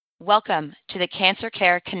Welcome to the Cancer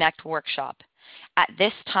Care Connect workshop. At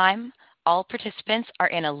this time, all participants are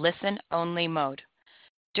in a listen-only mode.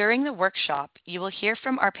 During the workshop, you will hear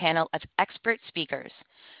from our panel of expert speakers.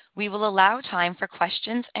 We will allow time for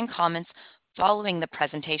questions and comments following the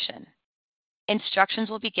presentation.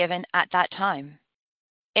 Instructions will be given at that time.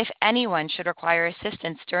 If anyone should require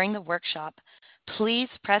assistance during the workshop, please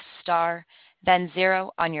press star, then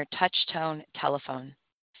 0 on your touch-tone telephone.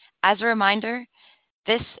 As a reminder,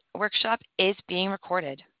 this workshop is being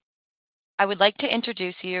recorded. I would like to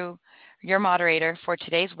introduce you, your moderator for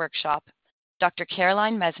today's workshop, Dr.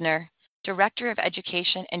 Caroline Mesner, Director of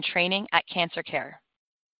Education and Training at Cancer Care.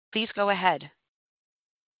 Please go ahead.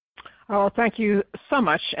 Oh, thank you so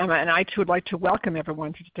much, Emma, and I too would like to welcome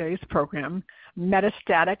everyone to today's program,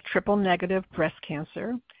 Metastatic Triple-Negative Breast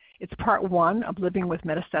Cancer. It's part 1 of Living with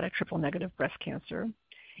Metastatic Triple-Negative Breast Cancer.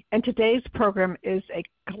 And today's program is a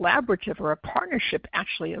collaborative or a partnership,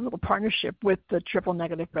 actually, a little partnership with the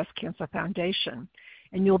Triple-Negative Breast Cancer Foundation.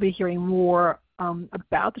 And you'll be hearing more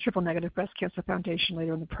about the Triple-Negative Breast Cancer Foundation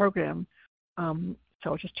later in the program.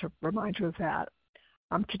 So just to remind you of that.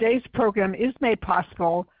 Today's program is made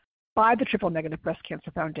possible by the Triple-Negative Breast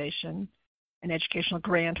Cancer Foundation, an educational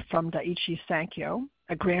grant from Daiichi Sankyo,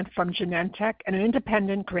 a grant from Genentech, and an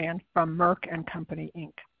independent grant from Merck & Company,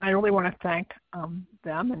 Inc. I really want to thank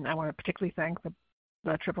them, and I want to particularly thank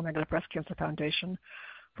the Triple-Negative Breast Cancer Foundation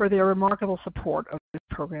for their remarkable support of this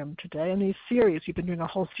program today and these series. We've been doing a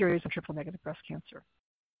whole series on triple-negative breast cancer.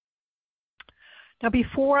 Now,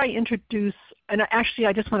 before I introduce, and actually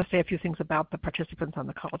I just want to say a few things about the participants on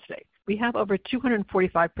the call today. We have over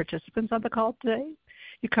 245 participants on the call today.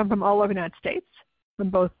 You come from all over the United States, from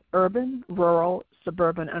both urban, rural,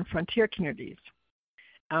 suburban, and frontier communities.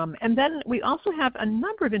 And then we also have a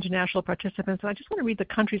number of international participants, and I just want to read the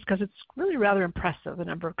countries because it's really rather impressive, the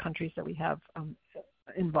number of countries that we have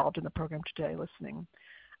involved in the program today listening.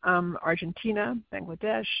 Argentina,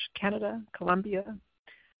 Bangladesh, Canada, Colombia,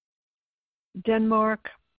 Denmark,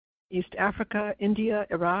 East Africa, India,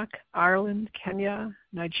 Iraq, Ireland, Kenya,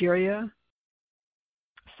 Nigeria,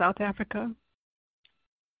 South Africa,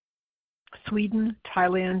 Sweden,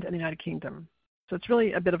 Thailand, and the United Kingdom. So it's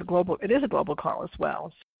really a bit of a global, it is a global call as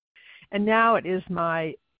well. And now it is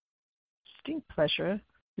my distinct pleasure to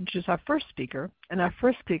introduce our first speaker. And our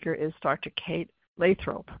first speaker is Dr. Kate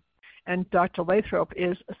Lathrop. And Dr. Lathrop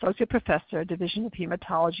is Associate Professor, Division of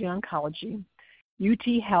Hematology Oncology,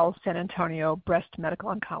 UT Health San Antonio Breast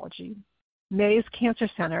Medical Oncology, Mays Cancer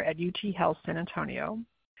Center at UT Health San Antonio,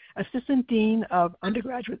 Assistant Dean of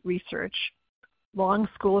Undergraduate Research, Long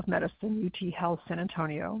School of Medicine, UT Health San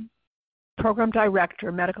Antonio, Program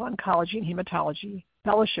Director, Medical Oncology and Hematology,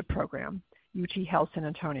 Fellowship Program, UT Health San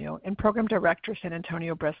Antonio, and Program Director, San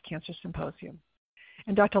Antonio Breast Cancer Symposium.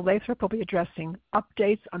 And Dr. Lathrop will be addressing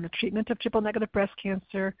updates on the treatment of triple-negative breast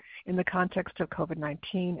cancer in the context of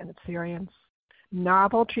COVID-19 and its variants,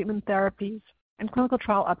 novel treatment therapies, and clinical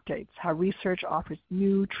trial updates, how research offers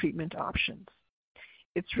new treatment options.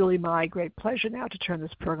 It's really my great pleasure now to turn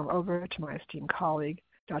this program over to my esteemed colleague,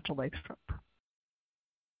 Dr. Lathrop.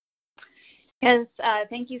 Yes,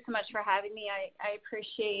 thank you so much for having me. I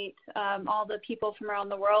appreciate all the people from around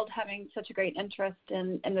the world having such a great interest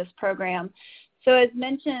in this program. So as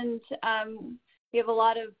mentioned, we have a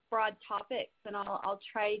lot of broad topics, and I'll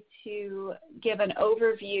try to give an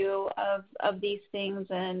overview of these things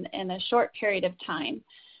in a short period of time.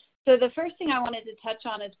 So the first thing I wanted to touch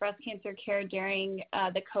on is breast cancer care during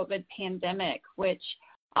the COVID pandemic, which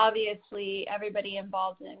obviously everybody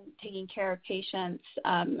involved in taking care of patients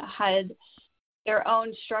had their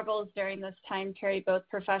own struggles during this time period, both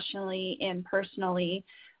professionally and personally.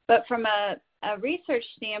 But from a research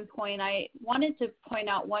standpoint, I wanted to point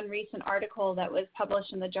out one recent article that was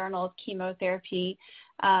published in the Journal of Chemotherapy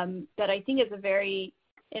that I think is a very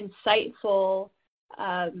insightful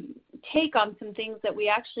take on some things that we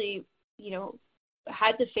actually,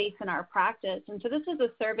 had to face in our practice. And so this is a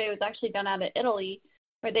survey that was actually done out of Italy,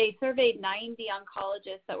 where they surveyed 90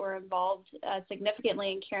 oncologists that were involved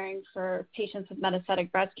significantly in caring for patients with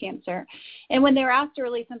metastatic breast cancer. And when they were asked a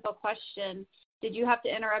really simple question, did you have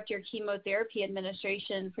to interrupt your chemotherapy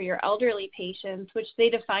administration for your elderly patients, which they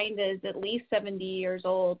defined as at least 70 years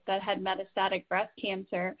old that had metastatic breast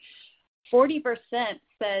cancer, 40%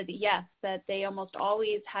 said yes, that they almost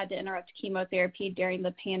always had to interrupt chemotherapy during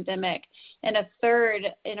the pandemic, and a third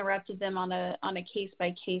interrupted them on a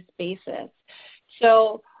case-by-case basis.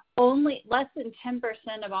 So only less than 10%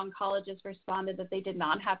 of oncologists responded that they did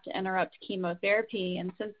not have to interrupt chemotherapy.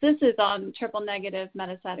 And since this is on triple-negative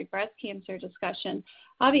metastatic breast cancer discussion,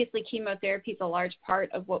 obviously chemotherapy is a large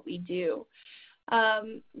part of what we do.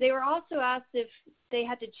 They were also asked if they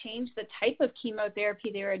had to change the type of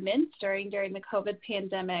chemotherapy they were administering during the COVID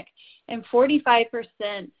pandemic, and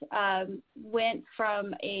 45% went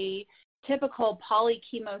from a typical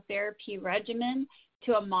polychemotherapy regimen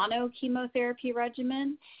to a monochemotherapy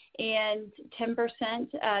regimen, and 10%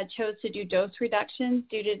 chose to do dose reductions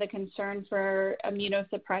due to the concern for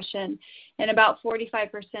immunosuppression. And about 45%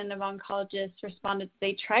 of oncologists responded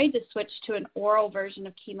they tried to switch to an oral version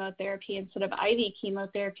of chemotherapy instead of IV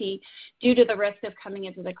chemotherapy due to the risk of coming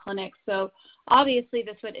into the clinic. So obviously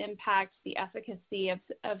this would impact the efficacy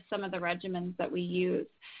of some of the regimens that we use.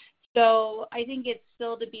 So I think it's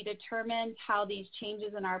still to be determined how these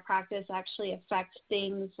changes in our practice actually affect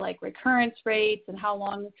things like recurrence rates and how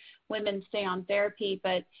long women stay on therapy.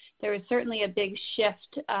 But there was certainly a big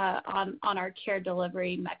shift on our care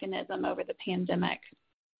delivery mechanism over the pandemic.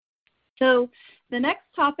 So the next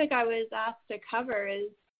topic I was asked to cover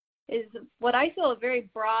is what I feel a very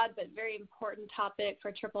broad but very important topic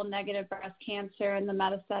for triple-negative breast cancer in the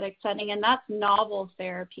metastatic setting, and that's novel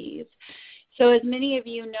therapies. So as many of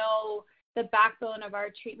you know, the backbone of our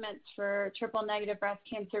treatments for triple-negative breast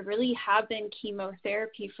cancer really have been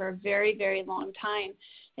chemotherapy for a very, very long time.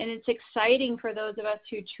 And it's exciting for those of us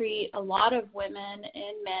who treat a lot of women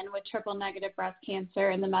and men with triple-negative breast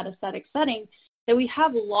cancer in the metastatic setting that we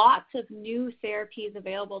have lots of new therapies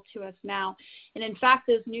available to us now. And in fact,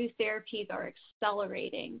 those new therapies are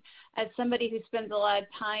accelerating. As somebody who spends a lot of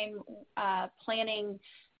time planning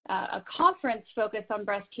a conference focused on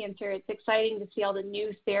breast cancer, it's exciting to see all the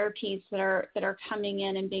new therapies that are coming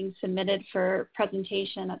in and being submitted for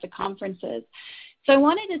presentation at the conferences. So I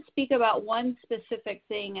wanted to speak about one specific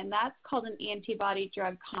thing, and that's called an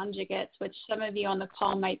antibody-drug conjugate, which some of you on the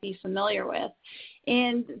call might be familiar with.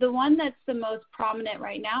 And the one that's the most prominent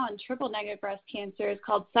right now in triple-negative breast cancer is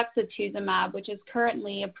called sacituzumab, which is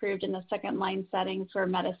currently approved in the second-line setting for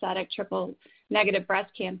metastatic triple-negative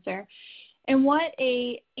breast cancer. And what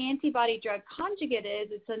a antibody-drug conjugate is,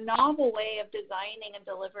 it's a novel way of designing and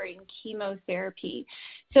delivering chemotherapy.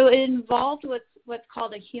 So it involved what's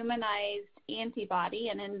called a humanized antibody,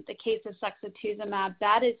 and in the case of sacituzumab,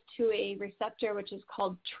 that is to a receptor which is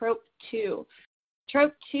called TROP2.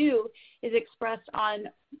 TROP2 is expressed on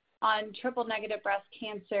triple-negative breast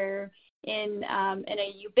cancer in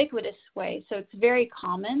a ubiquitous way, so it's very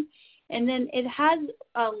common. And then it has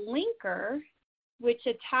a linker which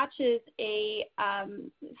attaches a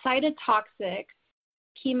cytotoxic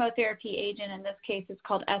chemotherapy agent, in this case it's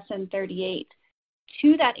called SN38,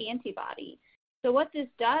 to that antibody. So what this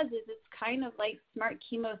does is it's kind of like smart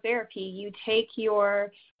chemotherapy. You take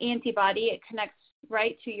your antibody, it connects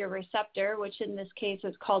right to your receptor, which in this case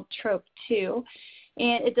is called TROP2,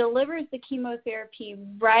 and it delivers the chemotherapy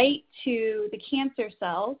right to the cancer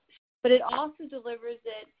cells, but it also delivers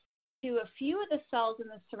it to a few of the cells in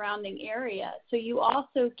the surrounding area. So you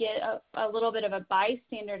also get a little bit of a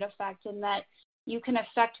bystander effect in that you can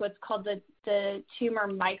affect what's called the tumor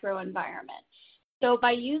microenvironment. So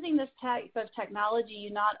by using this type of technology,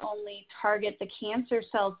 you not only target the cancer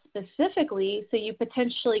cells specifically, so you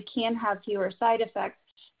potentially can have fewer side effects,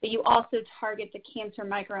 but you also target the cancer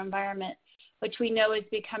microenvironment, which we know is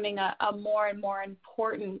becoming a more and more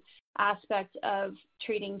important aspect of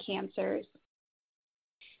treating cancers.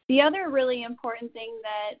 The other really important thing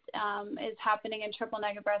that is happening in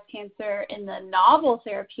triple-negative breast cancer in the novel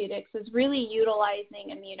therapeutics is really utilizing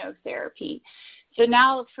immunotherapy. So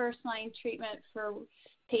now first-line treatment for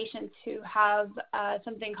patients who have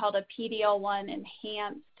something called a PD-L1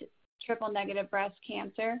 enhanced triple-negative breast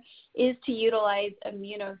cancer is to utilize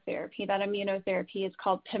immunotherapy. That immunotherapy is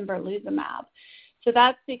called pembrolizumab. So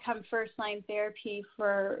that's become first-line therapy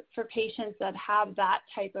for patients that have that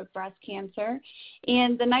type of breast cancer.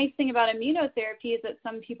 And the nice thing about immunotherapy is that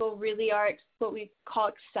some people really are what we call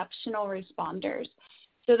exceptional responders.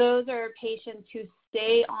 So those are patients who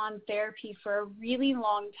stay on therapy for a really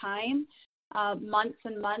long time, months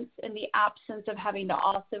and months, in the absence of having to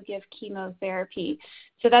also give chemotherapy.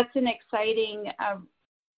 So that's an exciting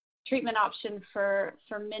treatment option for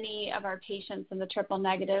many of our patients in the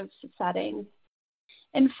triple-negative setting.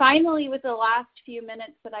 And finally, with the last few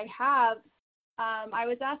minutes that I have, I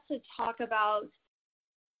was asked to talk about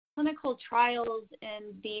clinical trials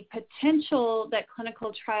and the potential that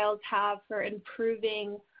clinical trials have for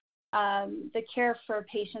improving the care for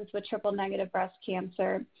patients with triple-negative breast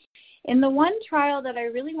cancer. And the one trial that I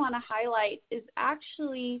really want to highlight is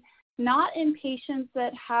actually not in patients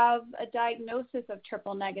that have a diagnosis of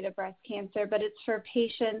triple-negative breast cancer, but it's for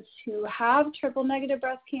patients who have triple-negative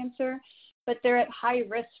breast cancer, but they're at high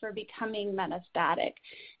risk for becoming metastatic.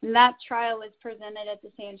 And that trial was presented at the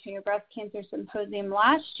San Antonio Breast Cancer Symposium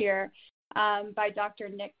last year, by Dr.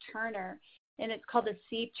 Nick Turner, and it's called the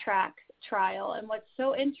C-TRACK trial. And what's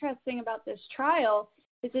so interesting about this trial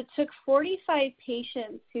is it took 45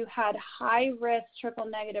 patients who had high-risk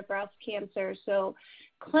triple-negative breast cancer, so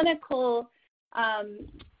clinical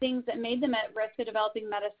things that made them at risk of developing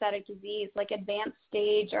metastatic disease, like advanced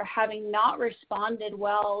stage or having not responded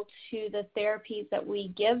well to the therapies that we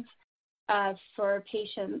give for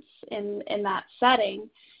patients in that setting.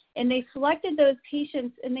 And they selected those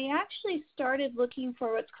patients, and they actually started looking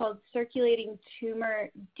for what's called circulating tumor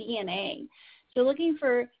DNA. So looking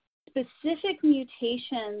for specific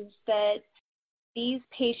mutations that these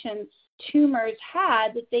patients' tumors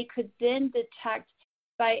had that they could then detect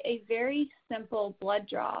by a very simple blood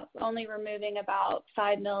draw, only removing about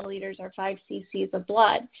 5 milliliters or 5 cc's of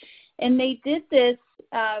blood. And they did this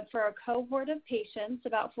for a cohort of patients.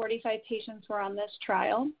 About 45 patients were on this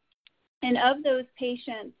trial. And of those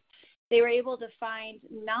patients, they were able to find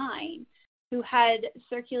 9 who had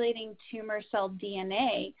circulating tumor cell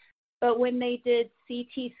DNA. But when they did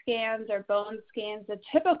CT scans or bone scans, the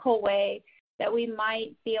typical way that we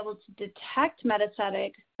might be able to detect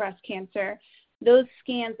metastatic breast cancer, those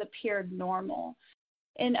scans appeared normal.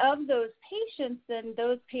 And of those patients, then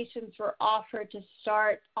those patients were offered to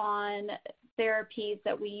start on therapies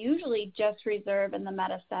that we usually just reserve in the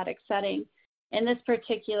metastatic setting. In this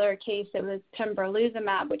particular case, it was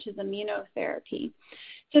pembrolizumab, which is immunotherapy.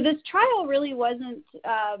 So this trial really wasn't,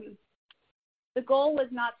 the goal was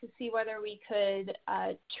not to see whether we could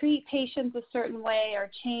treat patients a certain way or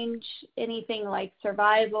change anything like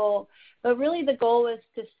survival, but really the goal was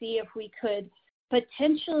to see if we could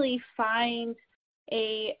potentially find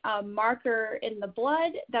a marker in the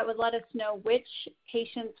blood that would let us know which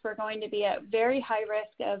patients were going to be at very high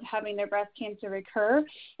risk of having their breast cancer recur,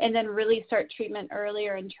 and then really start treatment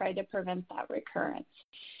earlier and try to prevent that recurrence.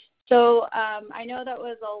 So I know that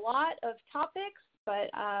was a lot of topics, but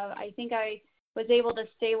I think I was able to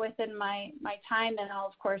stay within my time, and I'll,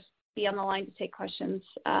 of course, be on the line to take questions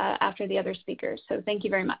after the other speakers. So thank you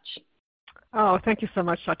very much. Oh, thank you so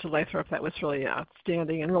much, Dr. Lathrop. That was really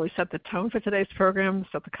outstanding and really set the tone for today's program,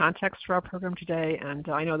 set the context for our program today, and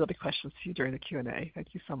I know there'll be questions for you during the Q&A. Thank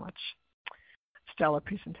you so much. Stellar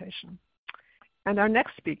presentation. And our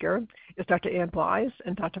next speaker is Dr. Ann Blythe,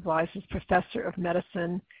 and Dr. Blythe is Professor of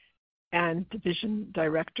Medicine and Division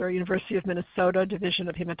Director, University of Minnesota, Division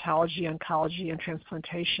of Hematology, Oncology, and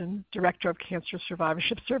Transplantation, Director of Cancer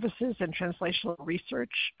Survivorship Services and Translational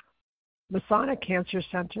Research, Masonic Cancer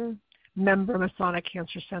Center, Member Masonic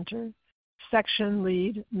Cancer Center, Section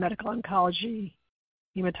Lead Medical Oncology,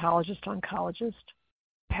 Hematologist Oncologist,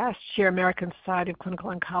 Past Chair American Society of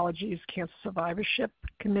Clinical Oncology's Cancer Survivorship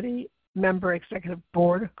Committee, Member Executive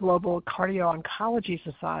Board Global Cardio-Oncology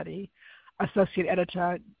Society, Associate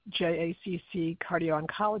Editor JACC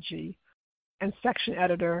Cardio-Oncology, and Section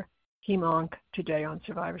Editor HemOnc Today on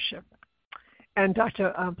Survivorship. And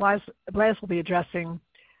Dr. Blythe will be addressing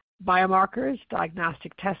biomarkers,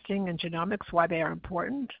 diagnostic testing, and genomics, why they are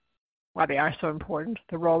so important,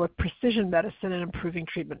 the role of precision medicine in improving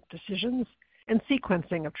treatment decisions, and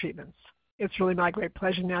sequencing of treatments. It's really my great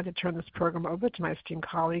pleasure now to turn this program over to my esteemed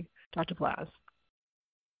colleague, Dr. Blythe.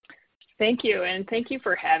 Thank you, and thank you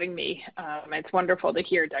for having me. It's wonderful to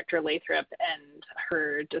hear Dr. Lathrop and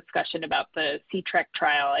her discussion about the C-TRACK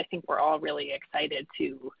trial. I think we're all really excited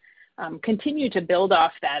to continue to build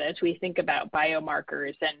off that as we think about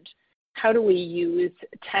biomarkers and how do we use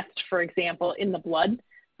tests, for example, in the blood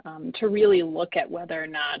to really look at whether or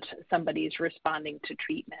not somebody's responding to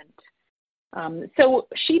treatment. So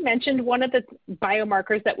she mentioned one of the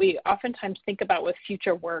biomarkers that we oftentimes think about with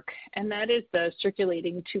future work, and that is the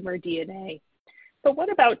circulating tumor DNA. But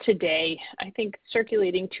what about today? I think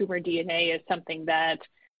circulating tumor DNA is something that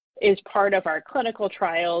is part of our clinical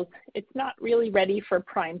trials. It's not really ready for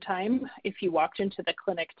prime time if you walked into the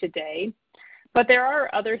clinic today. But there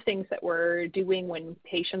are other things that we're doing when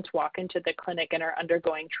patients walk into the clinic and are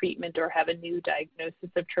undergoing treatment or have a new diagnosis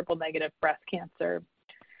of triple-negative breast cancer.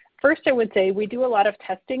 First, I would say we do a lot of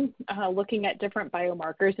testing, looking at different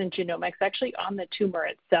biomarkers and genomics actually on the tumor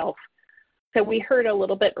itself. So we heard a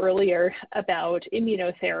little bit earlier about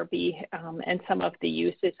immunotherapy and some of the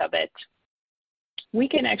uses of it. We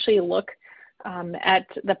can actually look at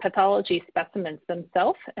the pathology specimens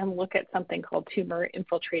themselves and look at something called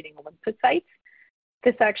tumor-infiltrating lymphocytes.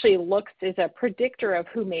 This actually is a predictor of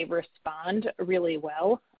who may respond really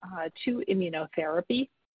well to immunotherapy.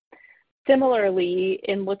 Similarly,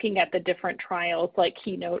 in looking at the different trials like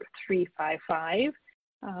Keynote 355,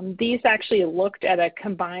 these actually looked at a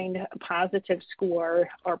combined positive score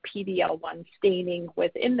or PD-L1 staining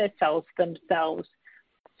within the cells themselves.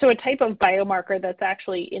 So a type of biomarker that's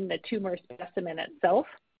actually in the tumor specimen itself.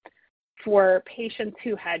 For patients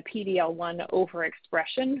who had PD-L1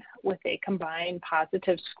 overexpression with a combined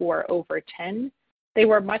positive score over 10, they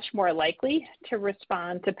were much more likely to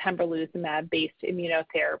respond to pembrolizumab-based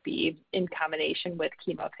immunotherapy in combination with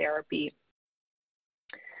chemotherapy.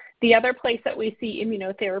 The other place that we see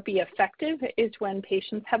immunotherapy effective is when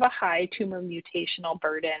patients have a high tumor mutational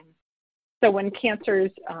burden. So when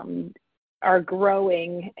cancers are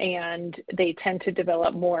growing and they tend to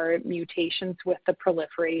develop more mutations with the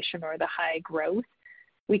proliferation or the high growth,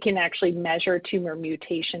 we can actually measure tumor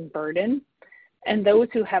mutation burden. And those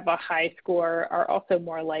who have a high score are also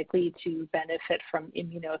more likely to benefit from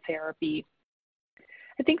immunotherapy.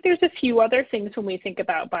 I think there's a few other things when we think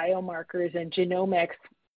about biomarkers and genomics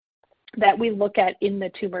that we look at in the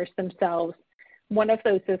tumors themselves. One of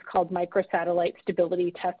those is called microsatellite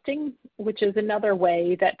stability testing, which is another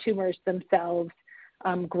way that tumors themselves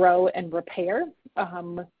grow and repair.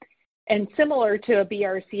 And similar to a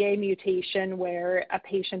BRCA mutation, where a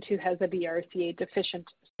patient who has a BRCA deficient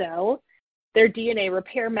cell, their DNA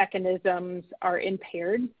repair mechanisms are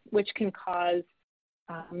impaired, which can cause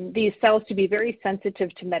these cells to be very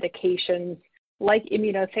sensitive to medications like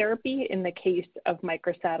immunotherapy in the case of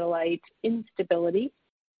microsatellite instability,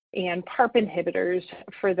 and PARP inhibitors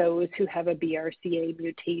for those who have a BRCA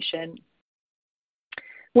mutation.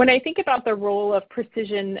 When I think about the role of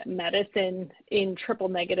precision medicine in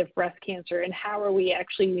triple-negative breast cancer and how are we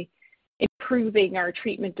actually improving our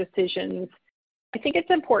treatment decisions, I think it's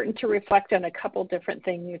important to reflect on a couple different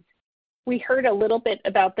things. We heard a little bit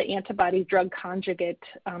about the antibody-drug conjugate,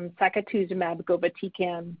 sacituzumab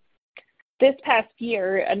govitecan. This past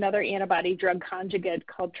year, another antibody-drug conjugate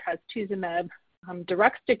called trastuzumab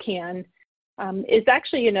deruxtecan is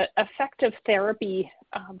actually an effective therapy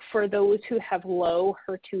for those who have low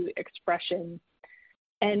HER2 expression.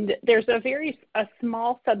 And there's a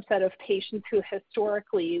small subset of patients who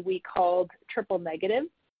historically we called triple negative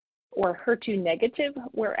or HER2 negative,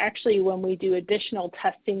 where actually when we do additional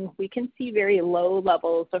testing, we can see very low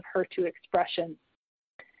levels of HER2 expression.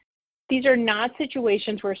 These are not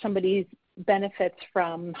situations where somebody benefits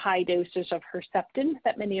from high doses of Herceptin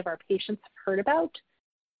that many of our patients have heard about.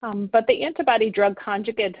 But the antibody-drug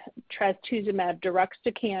conjugate trastuzumab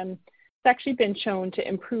deruxtecan has actually been shown to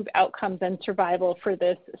improve outcomes and survival for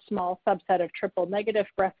this small subset of triple-negative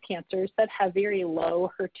breast cancers that have very low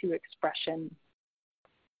HER2 expression.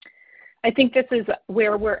 I think this is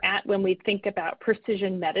where we're at when we think about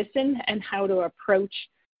precision medicine and how to approach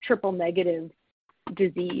triple-negative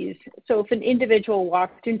disease. So if an individual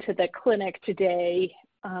walked into the clinic today,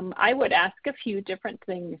 I would ask a few different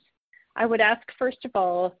things. I would ask, first of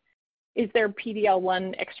all, is there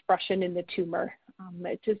PD-L1 expression in the tumor?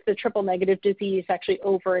 Does the triple-negative disease actually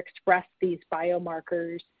overexpress these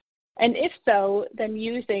biomarkers? And if so, then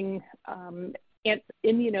using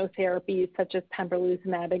immunotherapies such as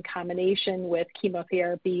pembrolizumab in combination with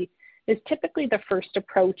chemotherapy is typically the first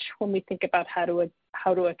approach when we think about how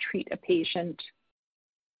to treat a patient.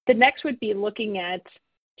 The next would be looking at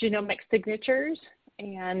genomic signatures,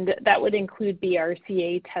 and that would include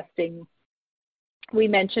BRCA testing. We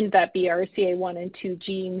mentioned that BRCA1 and 2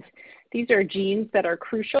 genes, these are genes that are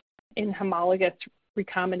crucial in homologous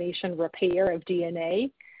recombination repair of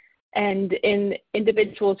DNA. And in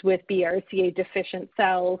individuals with BRCA deficient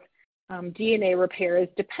cells, DNA repair is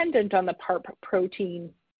dependent on the PARP protein.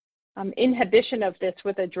 Inhibition of this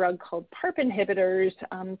with a drug called PARP inhibitors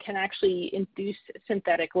can actually induce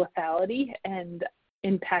synthetic lethality and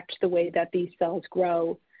impact the way that these cells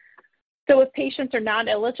grow. So if patients are not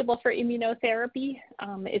eligible for immunotherapy,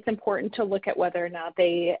 it's important to look at whether or not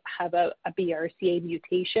they have a BRCA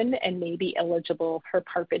mutation and may be eligible for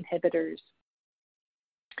PARP inhibitors.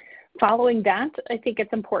 Following that, I think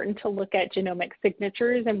it's important to look at genomic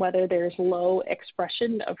signatures and whether there's low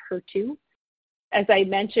expression of HER2. As I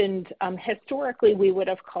mentioned, historically, we would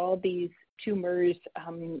have called these tumors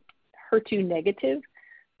HER2 negative,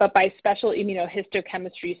 but by special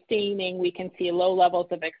immunohistochemistry staining, we can see low levels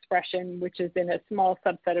of expression, which is in a small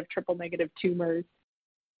subset of triple-negative tumors.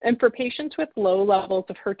 And for patients with low levels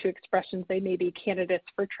of HER2 expressions, they may be candidates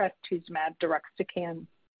for trastuzumab deruxtecan.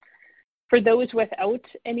 For those without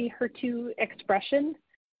any HER2 expression,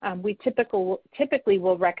 we typically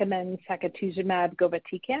will recommend sacituzumab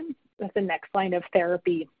govitecan as the next line of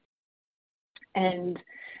therapy. And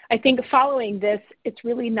I think following this, it's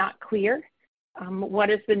really not clear what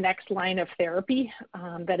is the next line of therapy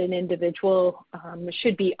that an individual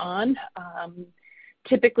should be on.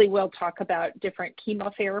 Typically, we'll talk about different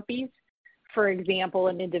chemotherapies. For example,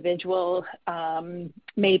 an individual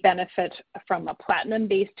may benefit from a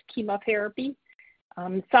platinum-based chemotherapy,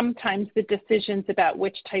 Sometimes the decisions about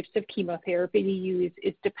which types of chemotherapy to use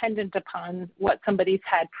is dependent upon what somebody's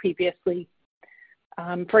had previously.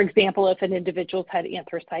 For example, if an individual's had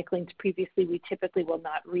anthracyclines previously, we typically will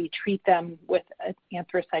not retreat them with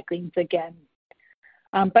anthracyclines again.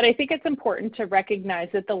 But I think it's important to recognize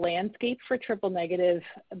that the landscape for triple-negative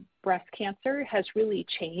breast cancer has really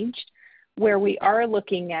changed, where we are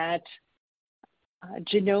looking at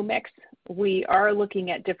genomics. We are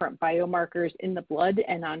looking at different biomarkers in the blood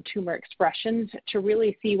and on tumor expressions to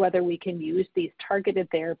really see whether we can use these targeted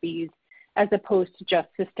therapies as opposed to just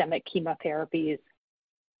systemic chemotherapies.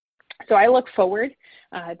 So I look forward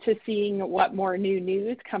to seeing what more new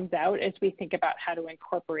news comes out as we think about how to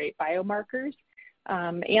incorporate biomarkers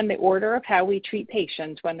and the order of how we treat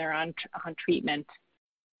patients when they're on treatment.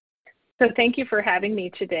 So thank you for having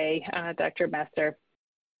me today, Dr. Messer.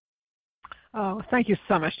 Oh, thank you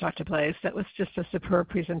so much, Dr. Blais. That was just a superb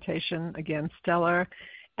presentation. Again, stellar.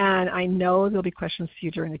 And I know there'll be questions for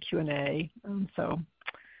you during the Q&A.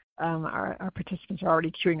 Our participants are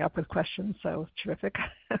already queuing up with questions, so terrific.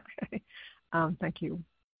 Okay. Thank you.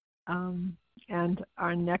 And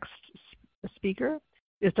our next speaker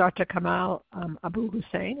is Dr. Kamal Abu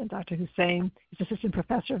Hussein. And Dr. Hussein is Assistant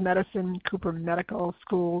Professor of Medicine, Cooper Medical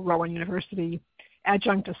School, Rowan University,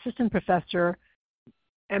 Adjunct Assistant Professor,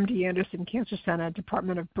 MD Anderson Cancer Center,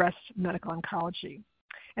 Department of Breast Medical Oncology.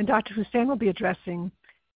 And Dr. Hussein will be addressing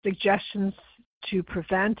suggestions to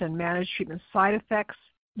prevent and manage treatment side effects,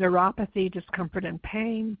 neuropathy, discomfort, and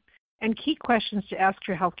pain, and key questions to ask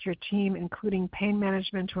your healthcare team, including pain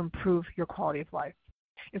management to improve your quality of life.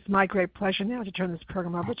 It's my great pleasure now to turn this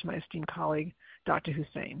program over to my esteemed colleague, Dr.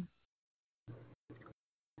 Hussein.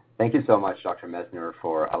 Thank you so much, Dr. Messner,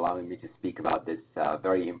 for allowing me to speak about this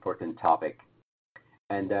very important topic.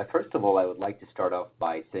 And first of all, I would like to start off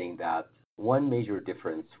by saying that one major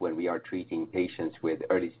difference when we are treating patients with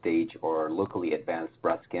early stage or locally advanced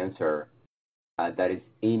breast cancer that is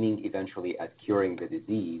aiming eventually at curing the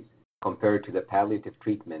disease compared to the palliative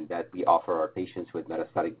treatment that we offer our patients with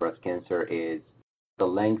metastatic breast cancer is the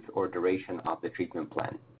length or duration of the treatment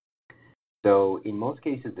plan. So in most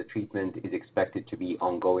cases, the treatment is expected to be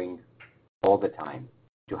ongoing all the time,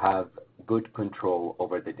 to have good control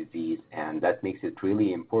over the disease, and that makes it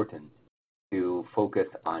really important to focus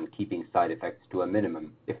on keeping side effects to a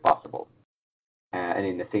minimum if possible. And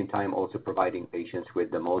in the same time, also providing patients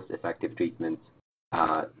with the most effective treatments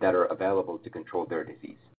that are available to control their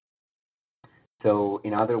disease. So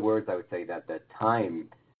in other words, I would say that the time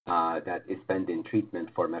that is spent in treatment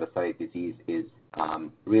for metastatic disease is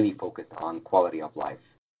really focused on quality of life.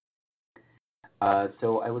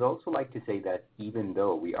 So I would also like to say that even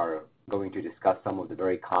though we are going to discuss some of the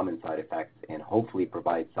very common side effects and hopefully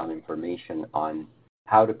provide some information on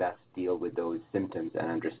how to best deal with those symptoms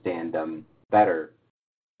and understand them better,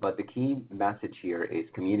 but the key message here is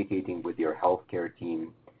communicating with your healthcare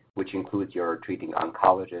team, which includes your treating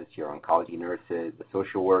oncologists, your oncology nurses, the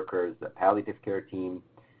social workers, the palliative care team.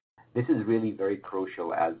 This is really very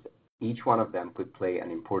crucial, as each one of them could play an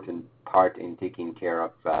important part in taking care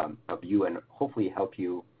of you and hopefully help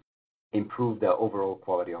you improve the overall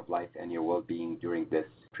quality of life and your well-being during this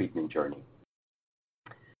treatment journey.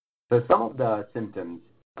 So some of the symptoms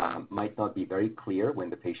might not be very clear when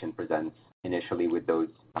the patient presents initially with those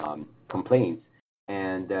complaints,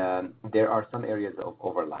 and there are some areas of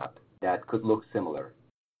overlap that could look similar.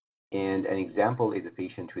 And an example is a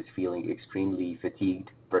patient who is feeling extremely fatigued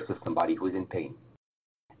versus somebody who is in pain.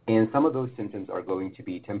 And some of those symptoms are going to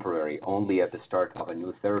be temporary, only at the start of a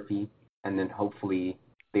new therapy, and then hopefully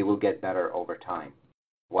they will get better over time,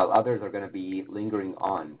 while others are going to be lingering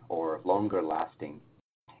on or longer lasting.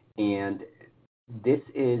 And this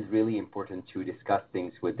is really important to discuss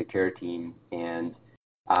things with the care team and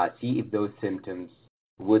see if those symptoms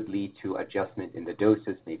would lead to adjustment in the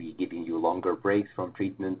doses, maybe giving you longer breaks from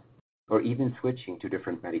treatment, or even switching to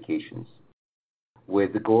different medications,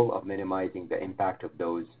 with the goal of minimizing the impact of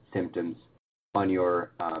those symptoms on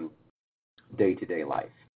your day-to-day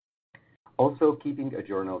life. Also, keeping a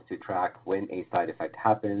journal to track when a side effect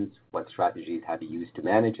happens, what strategies have you used to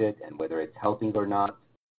manage it, and whether it's helping or not.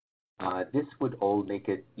 This would all make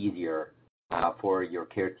it easier for your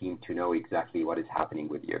care team to know exactly what is happening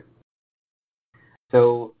with you.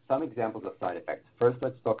 So some examples of side effects. First,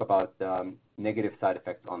 let's talk about negative side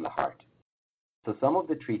effects on the heart. So some of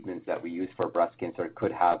the treatments that we use for breast cancer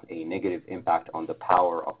could have a negative impact on the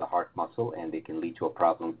power of the heart muscle, and they can lead to a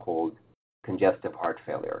problem called congestive heart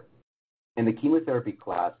failure. And the chemotherapy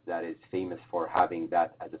class that is famous for having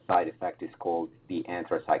that as a side effect is called the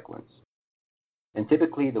anthracyclines. And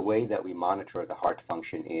typically, the way that we monitor the heart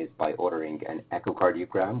function is by ordering an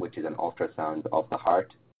echocardiogram, which is an ultrasound of the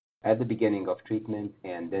heart, at the beginning of treatment,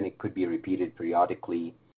 and then it could be repeated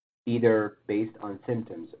periodically, either based on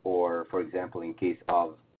symptoms or, for example, in case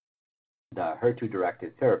of the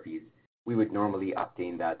HER2-directed therapies, we would normally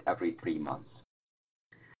obtain that every 3 months.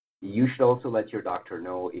 You should also let your doctor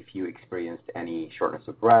know if you experienced any shortness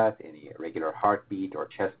of breath, any irregular heartbeat, or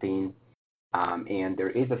chest pain. And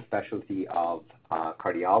there is a specialty of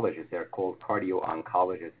cardiologists. They're called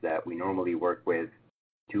cardio-oncologists that we normally work with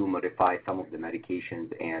to modify some of the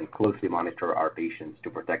medications and closely monitor our patients to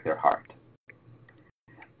protect their heart.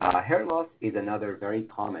 Hair loss is another very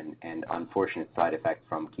common and unfortunate side effect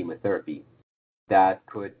from chemotherapy that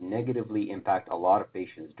could negatively impact a lot of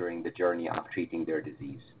patients during the journey of treating their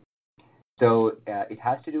disease. So it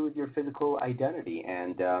has to do with your physical identity,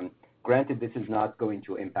 and granted, this is not going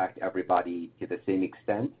to impact everybody to the same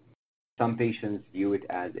extent. Some patients view it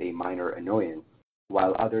as a minor annoyance,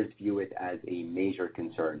 while others view it as a major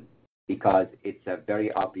concern because it's a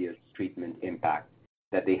very obvious treatment impact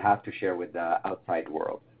that they have to share with the outside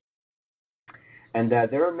world. And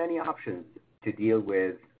there are many options to deal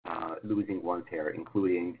with losing one's hair,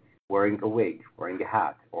 including wearing a wig, wearing a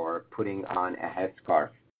hat, or putting on a headscarf.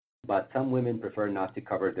 But some women prefer not to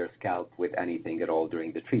cover their scalp with anything at all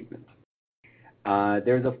during the treatment.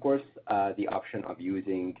 There's, of course, the option of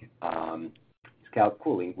using scalp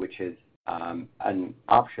cooling, which is an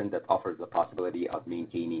option that offers the possibility of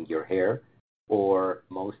maintaining your hair or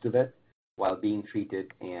most of it while being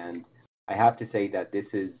treated. And I have to say that this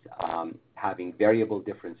is having variable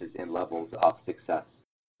differences in levels of success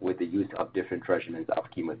with the use of different regimens of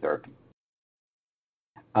chemotherapy.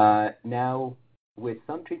 Now, with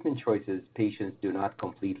some treatment choices, patients do not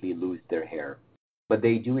completely lose their hair, but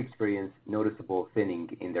they do experience noticeable thinning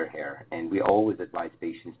in their hair, and we always advise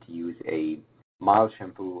patients to use a mild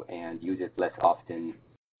shampoo and use it less often,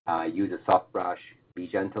 use a soft brush, be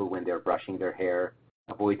gentle when they're brushing their hair,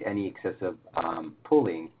 avoid any excessive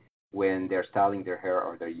pulling when they're styling their hair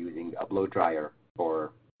or they're using a blow dryer,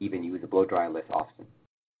 or even use a blow dryer less often.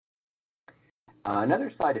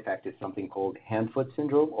 Another side effect is something called hand-foot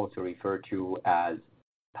syndrome, also referred to as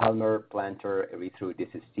palmar-plantar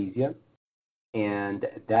erythrodysesthesia, and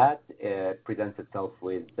that presents itself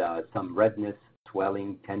with some redness,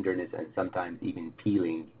 swelling, tenderness, and sometimes even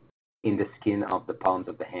peeling in the skin of the palms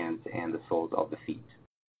of the hands and the soles of the feet.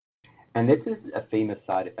 And this is a famous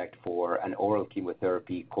side effect for an oral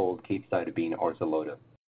chemotherapy called capecitabine or Xeloda.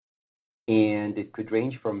 And it could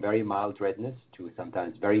range from very mild redness to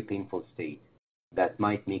sometimes very painful state that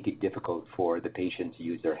might make it difficult for the patient to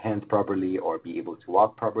use their hands properly or be able to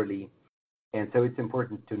walk properly. And so it's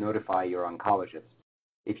important to notify your oncologist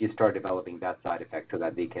if you start developing that side effect so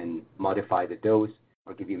that they can modify the dose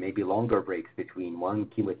or give you maybe longer breaks between one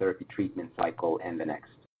chemotherapy treatment cycle and the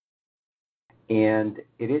next. And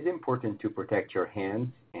it is important to protect your hands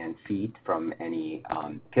and feet from any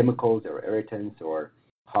chemicals or irritants or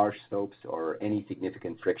harsh soaps or any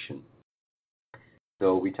significant friction.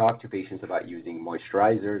 So we talk to patients about using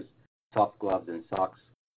moisturizers, soft gloves, and socks,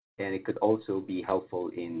 and it could also be helpful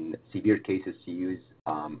in severe cases to use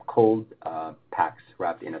cold packs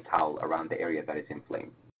wrapped in a towel around the area that is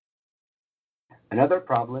inflamed. Another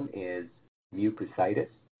problem is mucositis,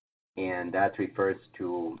 and that refers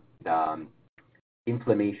to the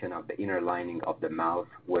inflammation of the inner lining of the mouth,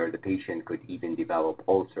 where the patient could even develop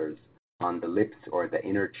ulcers on the lips or the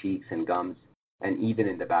inner cheeks and gums, and even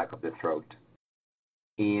in the back of the throat.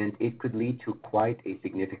 And it could lead to quite a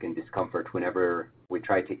significant discomfort whenever we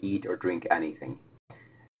try to eat or drink anything.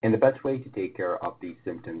 And the best way to take care of these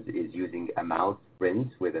symptoms is using a mouth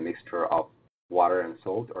rinse with a mixture of water and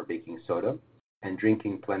salt or baking soda, and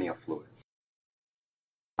drinking plenty of fluids.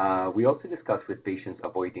 We also discuss with patients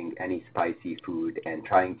avoiding any spicy food and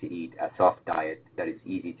trying to eat a soft diet that is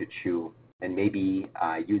easy to chew, and maybe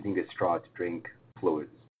using a straw to drink fluids.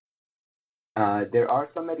 There are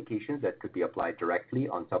some medications that could be applied directly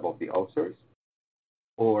on top of the ulcers,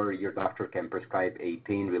 or your doctor can prescribe a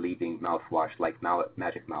pain-relieving mouthwash like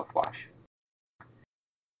Magic Mouthwash.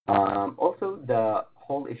 Also, the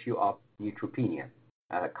whole issue of neutropenia,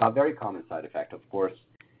 a very common side effect, of course,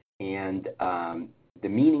 and the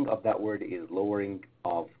meaning of that word is lowering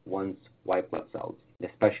of one's white blood cells,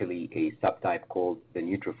 especially a subtype called the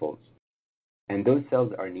neutrophils. And those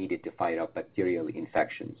cells are needed to fight off bacterial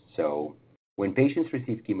infections. So when patients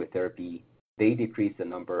receive chemotherapy, they decrease the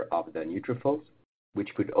number of the neutrophils,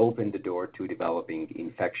 which could open the door to developing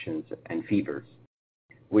infections and fevers,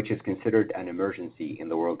 which is considered an emergency in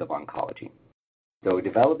the world of oncology. So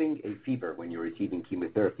developing a fever when you're receiving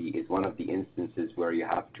chemotherapy is one of the instances where you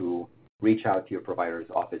have to reach out to your provider's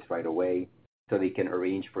office right away so they can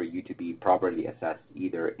arrange for you to be properly assessed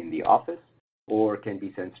either in the office or can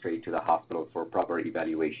be sent straight to the hospital for proper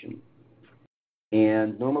evaluation.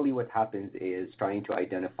 And normally what happens is trying to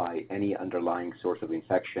identify any underlying source of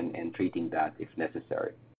infection and treating that if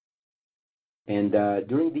necessary. And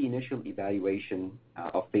during the initial evaluation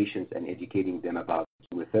of patients and educating them about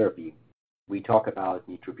chemotherapy, we talk about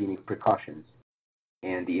neutropenic precautions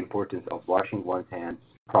and the importance of washing one's hands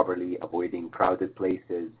properly, avoiding crowded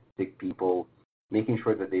places, sick people, making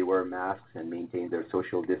sure that they wear masks and maintain their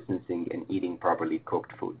social distancing, and eating properly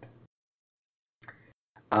cooked food.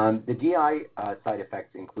 The GI side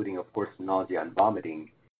effects, including, of course, nausea and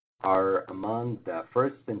vomiting, are among the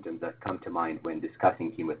first symptoms that come to mind when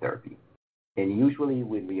discussing chemotherapy. And usually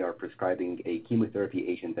when we are prescribing a chemotherapy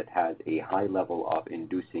agent that has a high level of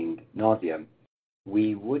inducing nausea,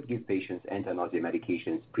 we would give patients anti-nausea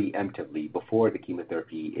medications preemptively before the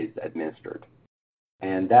chemotherapy is administered.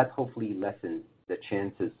 And that hopefully lessens the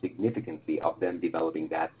chances significantly of them developing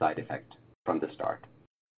that side effect from the start.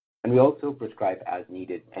 And we also prescribe as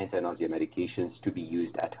needed anti-nausea medications to be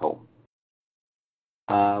used at home.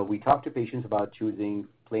 We talk to patients about choosing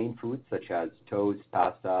plain foods such as toast,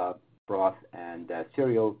 pasta, broth, and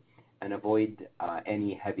cereal, and avoid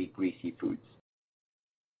any heavy greasy foods.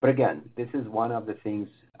 But again, this is one of the things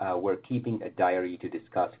where keeping a diary to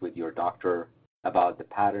discuss with your doctor about the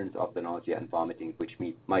patterns of the nausea and vomiting, which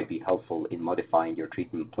might be helpful in modifying your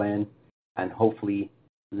treatment plan and hopefully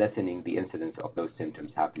lessening the incidence of those symptoms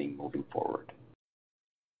happening moving forward.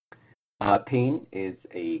 Pain is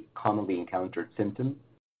a commonly encountered symptom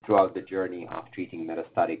throughout the journey of treating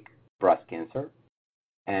metastatic breast cancer.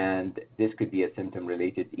 And this could be a symptom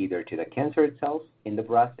related either to the cancer itself in the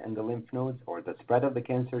breast and the lymph nodes, or the spread of the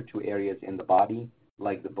cancer to areas in the body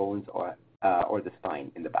like the bones or the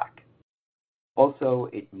spine in the back. Also,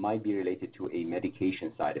 it might be related to a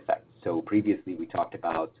medication side effect. So previously we talked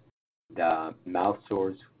about the mouth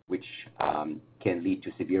sores, which can lead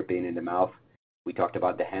to severe pain in the mouth. We talked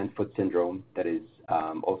about the hand-foot syndrome that is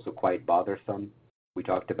also quite bothersome. We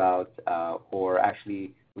talked about,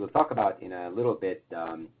 we'll talk about in a little bit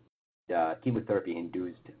the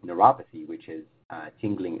chemotherapy-induced neuropathy, which is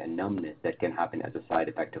tingling and numbness that can happen as a side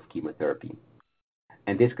effect of chemotherapy.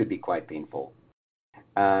 And this could be quite painful.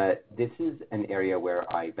 This is an area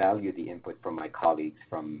where I value the input from my colleagues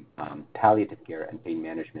from palliative care and pain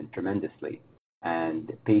management tremendously.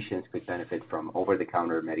 And patients could benefit from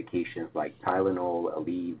over-the-counter medications like Tylenol,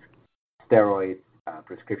 Aleve, steroids,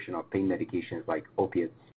 prescription of pain medications like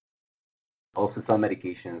opiates. Also, some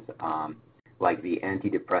medications like the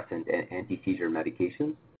antidepressant and anti-seizure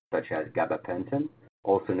medications, such as gabapentin,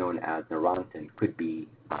 also known as Neurontin, could be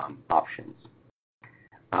options.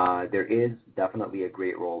 There is definitely a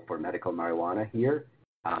great role for medical marijuana here,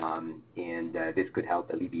 and this could help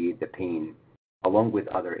alleviate the pain, along with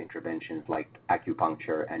other interventions like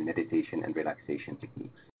acupuncture and meditation and relaxation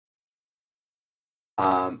techniques.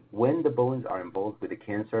 When the bones are involved with the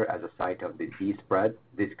cancer as a site of disease spread,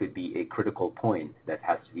 this could be a critical point that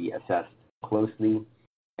has to be assessed closely,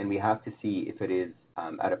 and we have to see if it is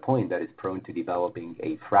at a point that is prone to developing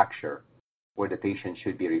a fracture, where the patient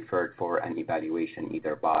should be referred for an evaluation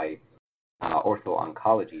either by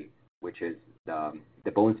ortho-oncology, which is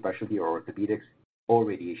the bone specialty, or orthopedics, or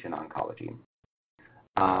radiation oncology.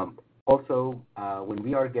 Also, when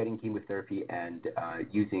we are getting chemotherapy and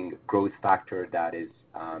using growth factor that is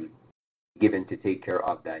given to take care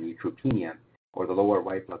of the neutropenia or the lower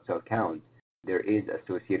white blood cell count, there is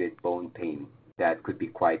associated bone pain that could be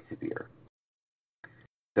quite severe.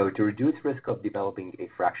 So to reduce risk of developing a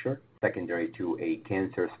fracture secondary to a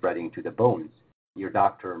cancer spreading to the bones, your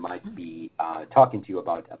doctor might be talking to you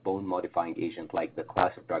about a bone-modifying agent like the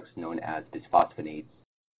class of drugs known as bisphosphonates,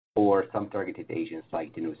 or some targeted agents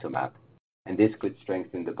like denosumab. And this could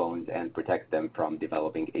strengthen the bones and protect them from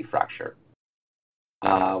developing a fracture.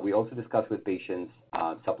 We also discuss with patients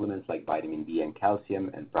supplements like vitamin D and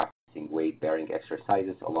calcium, and practicing weight-bearing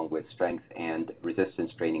exercises along with strength and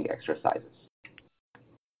resistance training exercises.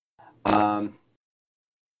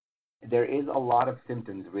 There is a lot of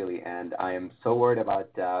symptoms, really, and I am so worried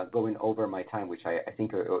about going over my time, which I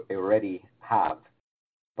think I already have.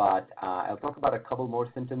 But I'll talk about a couple more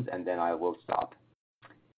symptoms, and then I will stop.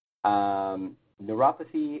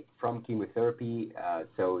 Neuropathy from chemotherapy.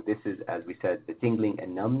 So this is, as we said, the tingling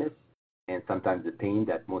and numbness, and sometimes the pain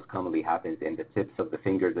that most commonly happens in the tips of the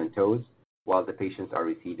fingers and toes while the patients are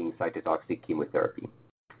receiving cytotoxic chemotherapy.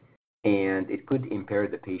 And it could impair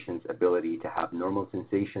the patient's ability to have normal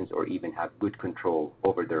sensations or even have good control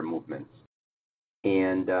over their movements.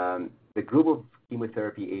 And the group of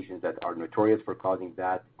chemotherapy agents that are notorious for causing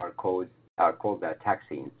that are called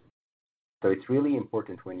taxanes. So it's really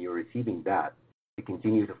important when you're receiving that to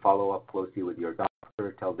continue to follow up closely with your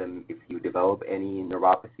doctor, tell them if you develop any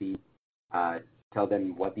neuropathy, tell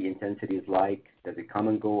them what the intensity is like, does it come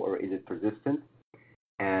and go, or is it persistent?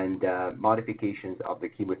 And modifications of the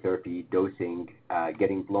chemotherapy dosing,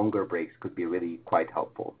 getting longer breaks could be really quite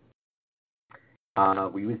helpful.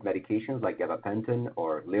 We use medications like gabapentin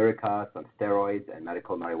or Lyrica, some steroids, and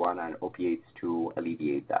medical marijuana and opiates to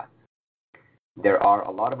alleviate that. There are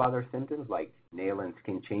a lot of other symptoms like nail and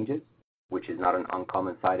skin changes, which is not an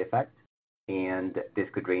uncommon side effect. And this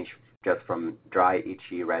could range just from dry,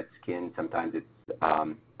 itchy, red skin. Sometimes it's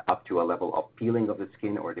up to a level of peeling of the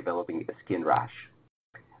skin or developing a skin rash.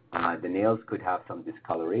 The nails could have some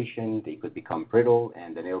discoloration. They could become brittle,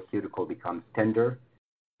 and the nail cuticle becomes tender.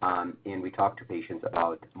 And we talk to patients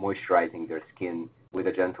about moisturizing their skin with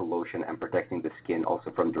a gentle lotion and protecting the skin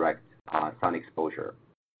also from direct sun exposure,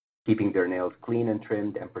 keeping their nails clean and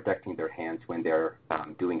trimmed, and protecting their hands when they're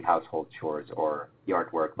doing household chores or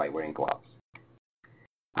yard work by wearing gloves.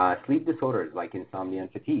 Sleep disorders like insomnia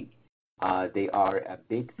and fatigue, they are a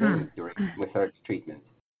big thing during chemotherapy treatment.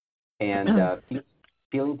 And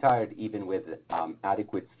feeling tired even with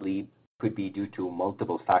adequate sleep could be due to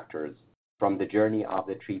multiple factors, from the journey of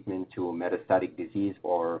the treatment to metastatic disease,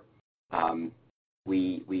 or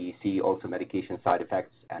we see also medication side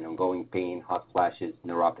effects and ongoing pain, hot flashes,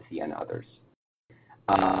 neuropathy, and others.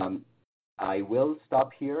 I will stop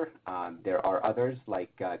here. There are others like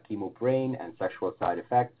chemo brain and sexual side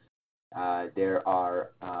effects. There are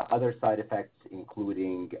other side effects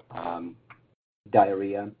including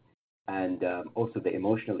diarrhea and also the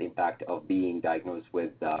emotional impact of being diagnosed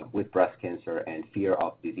with breast cancer and fear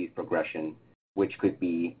of disease progression, which could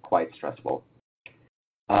be quite stressful.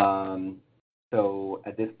 So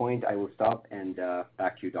at this point, I will stop and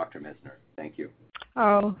back to you, Dr. Misner. Thank you.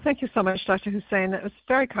 Oh, thank you so much, Dr. Hussain. That was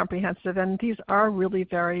very comprehensive, and these are really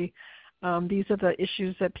these are the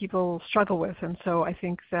issues that people struggle with, and so I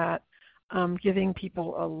think that giving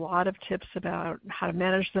people a lot of tips about how to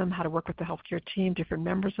manage them, how to work with the healthcare team, different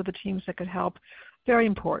members of the teams that could help, very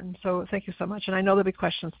important. So thank you so much. And I know there'll be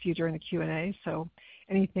questions for you during the Q&A, so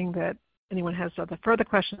anything that anyone has other further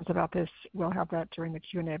questions about this, we'll have that during the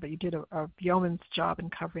Q&A, but you did a yeoman's job in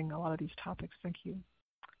covering a lot of these topics. Thank you.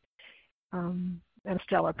 And a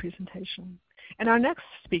stellar presentation. And our next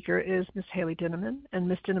speaker is Ms. Haley Dinneman, and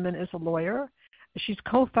Ms. Dinneman is a lawyer. She's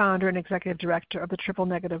co-founder and executive director of the Triple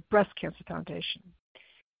Negative Breast Cancer Foundation.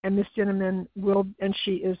 And Ms. Dinneman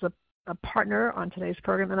she is a partner on today's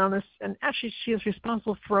program, and actually she is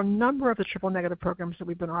responsible for a number of the triple negative programs that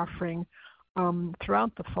we've been offering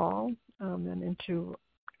throughout the fall and into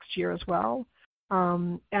next year as well.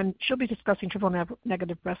 And she'll be discussing Triple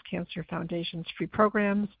Negative Breast Cancer Foundation's free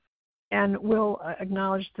programs, and we'll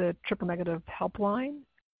acknowledge the Triple Negative Helpline,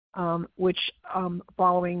 which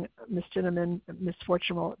following Ms. Dinneman, Ms.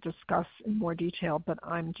 Fortune will discuss in more detail. But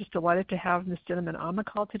I'm just delighted to have Ms. Dinneman on the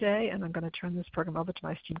call today, and I'm going to turn this program over to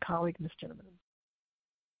my esteemed colleague, Ms. Dinneman.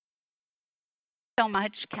 So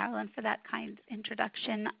much, Carolyn, for that kind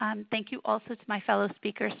introduction. Thank you also to my fellow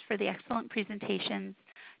speakers for the excellent presentations,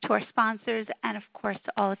 to our sponsors, and of course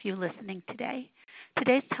to all of you listening today.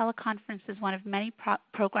 Today's teleconference is one of many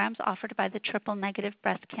programs offered by the Triple Negative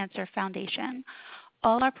Breast Cancer Foundation.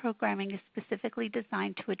 All our programming is specifically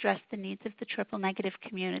designed to address the needs of the triple negative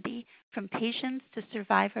community, from patients to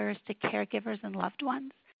survivors to caregivers and loved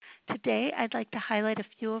ones. Today, I'd like to highlight a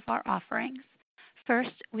few of our offerings.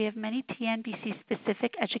 First, we have many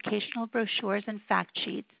TNBC-specific educational brochures and fact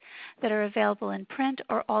sheets that are available in print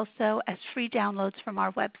or also as free downloads from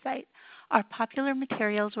our website. Our popular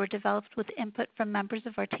materials were developed with input from members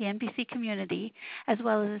of our TNBC community, as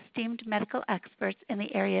well as esteemed medical experts in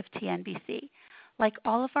the area of TNBC. Like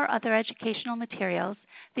all of our other educational materials,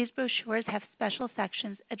 these brochures have special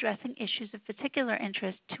sections addressing issues of particular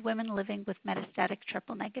interest to women living with metastatic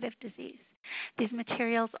triple-negative disease. These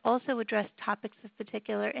materials also address topics of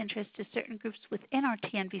particular interest to certain groups within our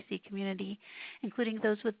TNBC community, including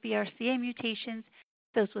those with BRCA mutations,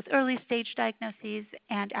 those with early-stage diagnoses,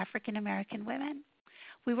 and African American women.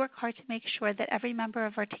 We work hard to make sure that every member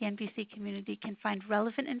of our TNBC community can find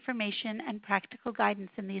relevant information and practical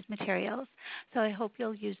guidance in these materials, so I hope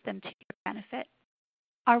you'll use them to your benefit.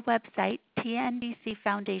 Our website,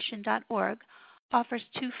 tnbcfoundation.org, offers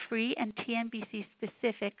 2 free and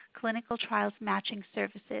TNBC-specific clinical trials matching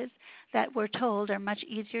services that we're told are much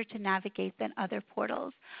easier to navigate than other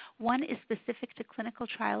portals. One is specific to clinical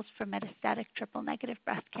trials for metastatic triple-negative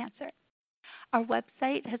breast cancer. Our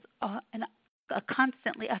website has an a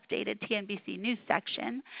constantly updated TNBC news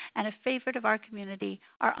section, and a favorite of our community,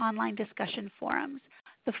 our online discussion forums.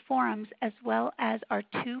 The forums, as well as our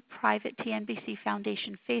 2 private TNBC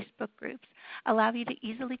Foundation Facebook groups, allow you to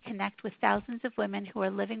easily connect with thousands of women who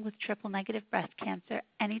are living with triple-negative breast cancer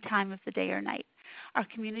any time of the day or night. Our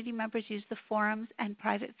community members use the forums and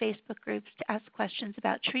private Facebook groups to ask questions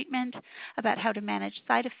about treatment, about how to manage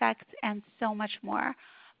side effects, and so much more.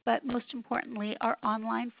 But most importantly, our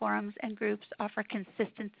online forums and groups offer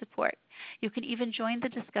consistent support. You can even join the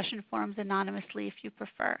discussion forums anonymously if you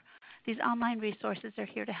prefer. These online resources are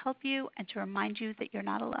here to help you and to remind you that you're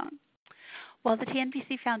not alone. While the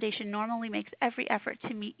TNBC Foundation normally makes every effort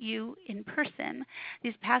to meet you in person,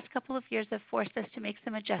 these past couple of years have forced us to make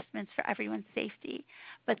some adjustments for everyone's safety.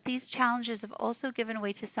 But these challenges have also given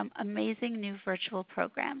way to some amazing new virtual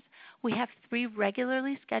programs. We have 3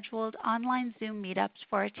 regularly scheduled online Zoom meetups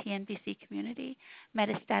for our TNBC community: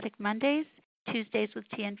 Metastatic Mondays, Tuesdays with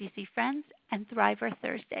TNBC Friends, and Thriver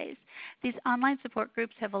Thursdays. These online support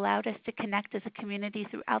groups have allowed us to connect as a community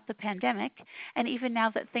throughout the pandemic, and even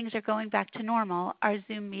now that things are going back to normal, our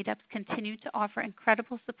Zoom meetups continue to offer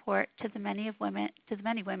incredible support to the many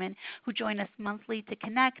women who join us monthly to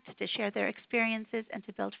connect, to share their experiences, and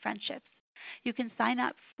to build friendships. You can sign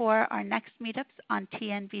up for our next meetups on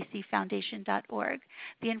tnbcfoundation.org.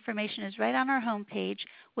 The information is right on our homepage,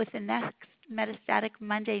 with the next Metastatic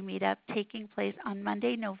Monday meetup taking place on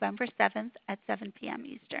Monday, November 7th at 7 p.m.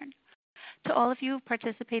 Eastern. To all of you who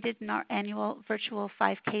participated in our annual virtual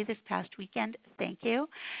 5K this past weekend, thank you.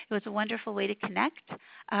 It was a wonderful way to connect.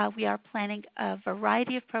 We are planning a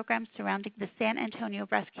variety of programs surrounding the San Antonio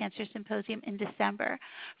Breast Cancer Symposium in December.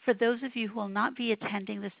 For those of you who will not be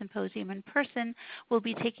attending the symposium in person, we'll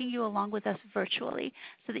be taking you along with us virtually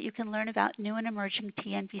so that you can learn about new and emerging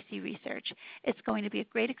TNBC research. It's going to be a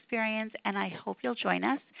great experience, and I hope you'll join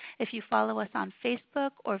us. If you follow us on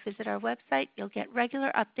Facebook or visit our website, you'll get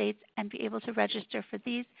regular updates and be able to register for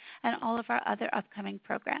these and all of our other upcoming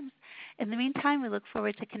programs. In the meantime, we look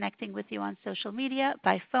forward to connecting with you on social media,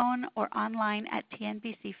 by phone, or online at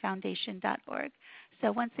tnbcfoundation.org.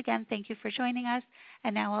 So once again, thank you for joining us,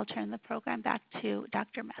 and now I'll turn the program back to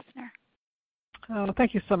Dr. Messner. Oh,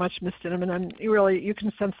 thank you so much, Ms. Dinnerman. And you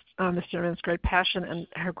can sense Ms. Dinnerman's great passion and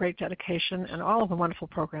her great dedication and all of the wonderful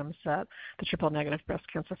programs that the Triple Negative Breast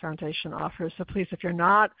Cancer Foundation offers. So please, if you're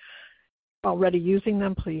not already using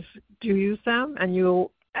them, please do use them. And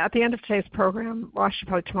you'll, at the end of today's program, well, actually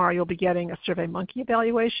probably tomorrow, you'll be getting a SurveyMonkey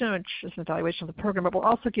evaluation, which is an evaluation of the program, but we'll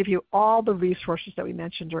also give you all the resources that we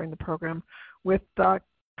mentioned during the program with the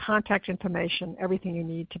contact information, everything you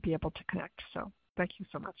need to be able to connect. So thank you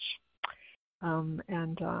so much.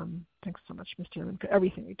 Thanks so much, Mr. Newman, for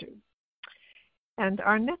everything you do. And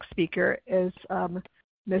our next speaker is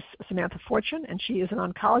Ms. Samantha Fortune, and she is an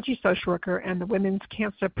oncology social worker and the Women's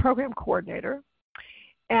Cancer Program Coordinator.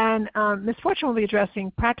 And Ms. Fortune will be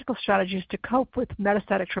addressing practical strategies to cope with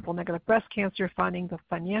metastatic triple-negative breast cancer, finding the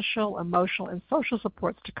financial, emotional, and social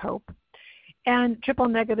supports to cope, and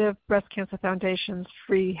Triple-Negative Breast Cancer Foundation's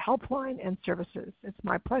free helpline and services. It's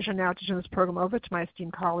my pleasure now to turn this program over to my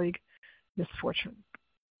esteemed colleague, Ms. Fortune.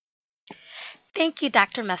 Thank you,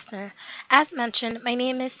 Dr. Messner. As mentioned, my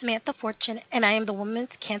name is Samantha Fortune, and I am the Women's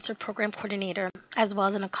Cancer Program Coordinator, as well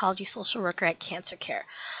as an oncology social worker at Cancer Care.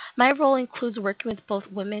 My role includes working with both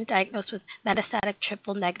women diagnosed with metastatic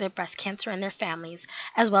triple-negative breast cancer and their families,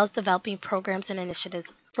 as well as developing programs and initiatives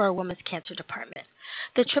for our Women's Cancer Department.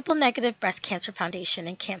 The Triple-Negative Breast Cancer Foundation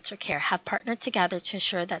and Cancer Care have partnered together to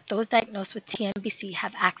ensure that those diagnosed with TNBC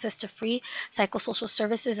have access to free psychosocial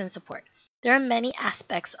services and support. There are many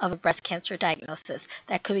aspects of a breast cancer diagnosis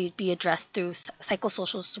that could be addressed through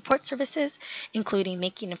psychosocial support services, including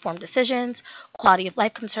making informed decisions, quality of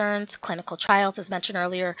life concerns, clinical trials, as mentioned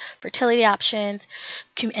earlier, fertility options,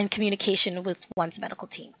 and communication with one's medical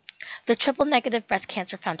team. The Triple-Negative Breast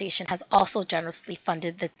Cancer Foundation has also generously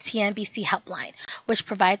funded the TNBC Helpline, which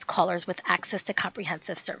provides callers with access to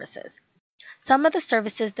comprehensive services. Some of the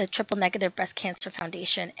services the Triple-Negative Breast Cancer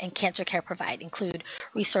Foundation and Cancer Care provide include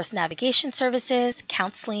resource navigation services,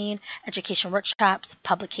 counseling, education workshops,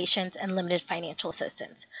 publications, and limited financial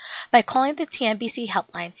assistance. By calling the TNBC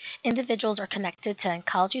Helpline, individuals are connected to an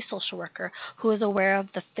oncology social worker who is aware of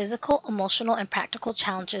the physical, emotional, and practical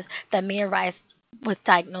challenges that may arise with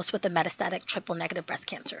diagnosed with a metastatic triple-negative breast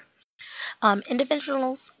cancer.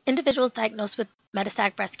 Individuals diagnosed with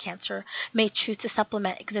metastatic breast cancer may choose to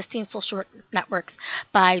supplement existing social work networks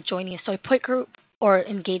by joining a support group or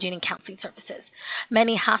engaging in counseling services.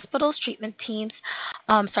 Many hospitals, treatment centers,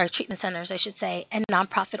 and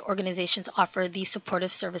nonprofit organizations offer these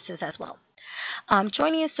supportive services as well.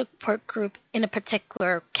 Joining a support group in a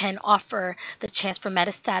particular can offer the chance for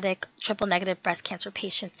metastatic triple-negative breast cancer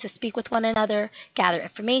patients to speak with one another, gather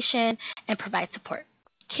information, and provide support.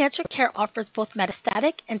 Cancer Care offers both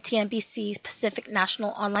metastatic and TNBC-specific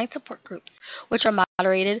national online support groups, which are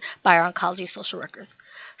moderated by our oncology social workers.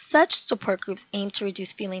 Such support groups aim to reduce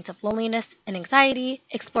feelings of loneliness and anxiety,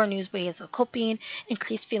 explore new ways of coping,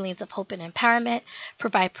 increase feelings of hope and empowerment,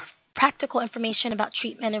 provide practical information about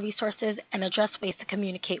treatment and resources, and address ways to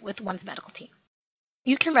communicate with one's medical team.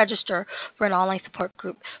 You can register for an online support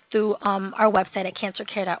group through our website at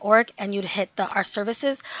cancercare.org, and you'd hit the Our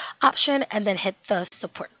Services option and then hit the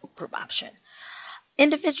Support Group option.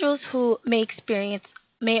 Individuals who may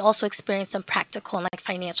also experience some practical and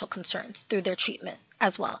financial concerns through their treatment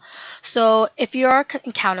as well. So if you are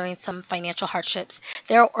encountering some financial hardships,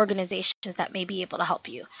 there are organizations that may be able to help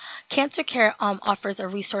you. Cancer Care offers a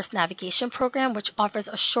resource navigation program which offers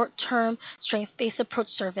a short-term, strengths-based approach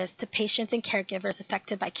service to patients and caregivers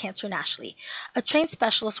affected by cancer nationally. A trained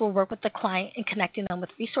specialist will work with the client in connecting them with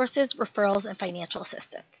resources, referrals, and financial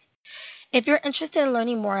assistance. If you're interested in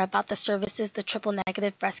learning more about the services the Triple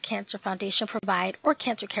Negative Breast Cancer Foundation provide or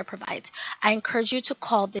Cancer Care provides, I encourage you to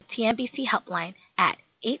call the TNBC helpline at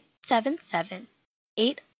 877-880-8622.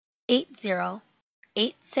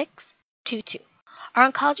 Our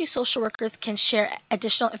oncology social workers can share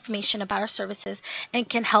additional information about our services and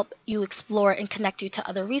can help you explore and connect you to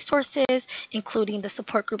other resources, including the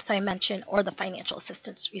support groups I mentioned or the financial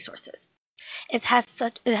assistance resources. It has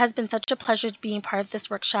been such a pleasure being part of this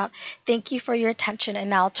workshop. Thank you for your attention, and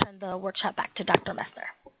now I'll turn the workshop back to Dr. Messner.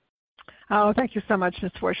 Oh, thank you so much,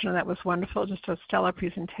 Ms. Fortune. That was wonderful, just a stellar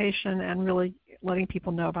presentation and really letting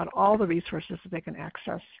people know about all the resources that they can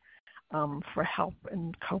access for help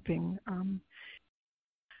in coping.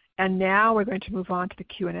 And now we're going to move on to the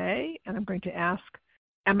Q&A, and I'm going to ask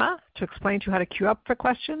Emma to explain to you how to queue up for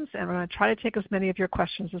questions, and we're going to try to take as many of your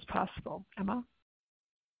questions as possible. Emma?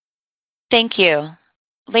 Thank you.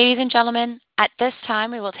 Ladies and gentlemen, at this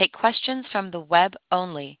time we will take questions from the web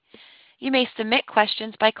only. You may submit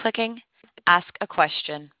questions by clicking Ask a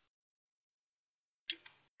Question.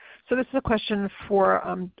 So this is a question for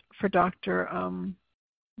Dr.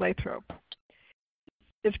 Lathrop.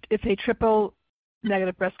 If a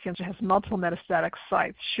triple-negative breast cancer has multiple metastatic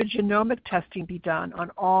sites, should genomic testing be done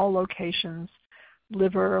on all locations,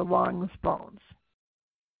 liver, lungs, bones?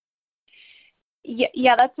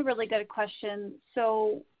 Yeah, that's a really good question.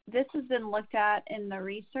 So this has been looked at in the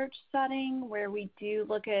research setting where we do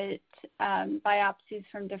look at biopsies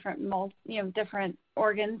from different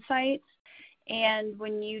organ sites. And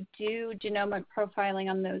when you do genomic profiling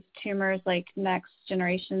on those tumors, like next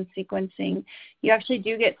generation sequencing, you actually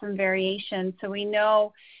do get some variation. So we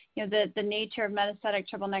know, the nature of metastatic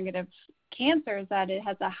triple negative cancer is that it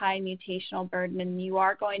has a high mutational burden, and you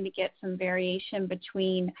are going to get some variation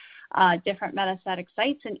between different metastatic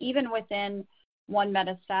sites. And even within one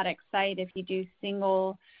metastatic site, if you do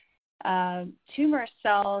single tumor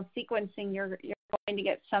cell sequencing, you're going to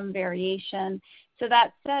get some variation. So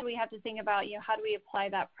that said, we have to think about, how do we apply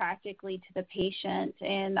that practically to the patient?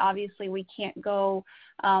 And obviously we can't go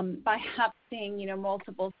biopsying,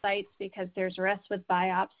 multiple sites because there's risk with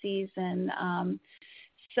biopsies. And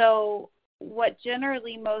so what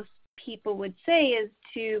generally most people would say is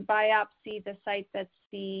to biopsy the site that's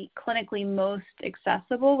the clinically most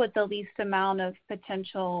accessible with the least amount of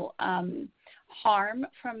potential harm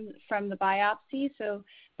from the biopsy. So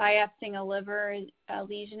biopsying a liver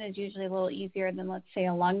lesion is usually a little easier than, let's say,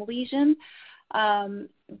 a lung lesion.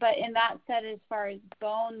 But in that said, as far as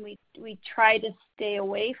bone, we try to stay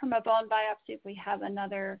away from a bone biopsy if we have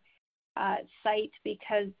another site,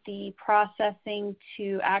 because the processing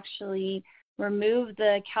to actually remove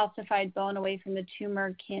the calcified bone away from the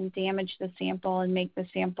tumor can damage the sample and make the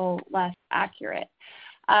sample less accurate.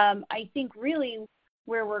 I think really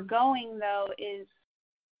where we're going, though, is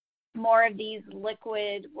more of these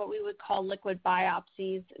liquid, what we would call liquid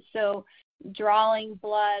biopsies. So drawing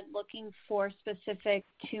blood, looking for specific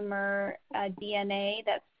tumor DNA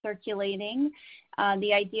that's circulating.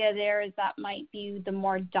 The idea there is that might be the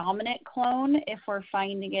more dominant clone if we're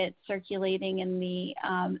finding it circulating in the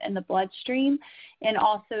bloodstream, and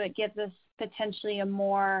also it gives us potentially a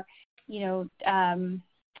more,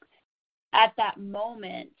 at that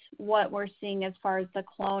moment, what we're seeing as far as the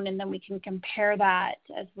clone, and then we can compare that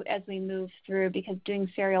as we move through, because doing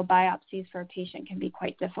serial biopsies for a patient can be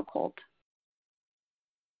quite difficult.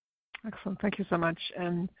 Excellent. Thank you so much.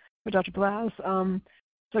 And for Dr. Blaz,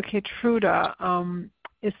 so Keytruda,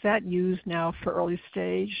 is that used now for early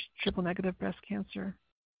stage triple negative breast cancer?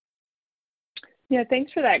 Yeah,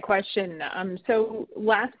 thanks for that question. So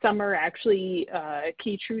last summer, actually,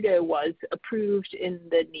 Keytruda was approved in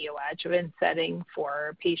the neoadjuvant setting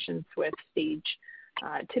for patients with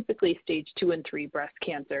typically stage 2 and 3 breast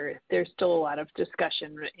cancer. There's still a lot of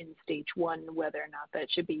discussion in stage 1 whether or not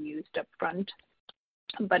that should be used up front,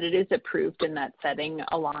 but it is approved in that setting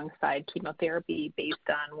alongside chemotherapy based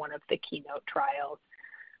on one of the KEYNOTE trials.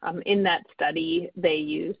 In that study, they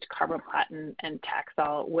used carboplatin and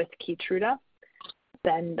Taxol with Keytruda.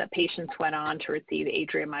 Then the patients went on to receive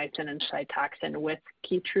adriamycin and Cytoxan with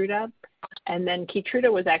Keytruda. And then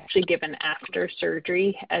Keytruda was actually given after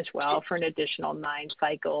surgery as well for an additional 9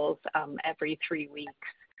 cycles every 3 weeks.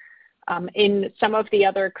 In some of the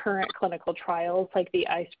other current clinical trials, like the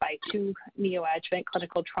I-SPY 2 neoadjuvant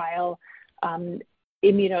clinical trial,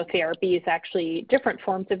 immunotherapy is actually, different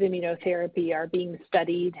forms of immunotherapy are being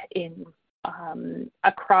studied in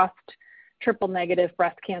across triple-negative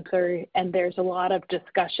breast cancer, and there's a lot of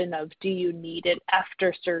discussion of do you need it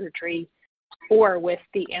after surgery or with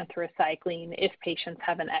the anthracycline if patients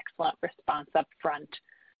have an excellent response up front.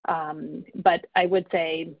 But I would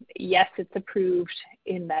say, yes, it's approved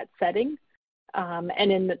in that setting. And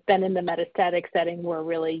then in the metastatic setting, we're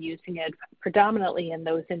really using it predominantly in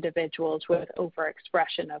those individuals with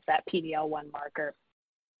overexpression of that PD-L1 marker.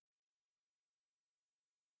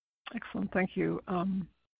 Excellent, thank you.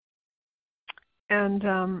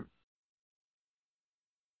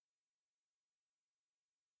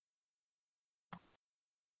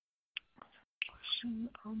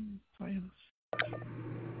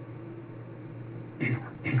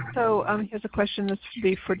 So here's a question. This would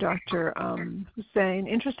be for Dr. Hussain.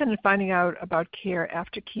 Interested in finding out about care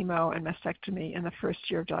after chemo and mastectomy in the first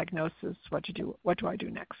year of diagnosis. What do I do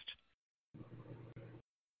next?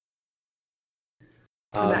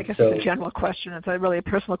 And I guess it's a general question. It's really a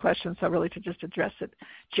personal question, so really to just address it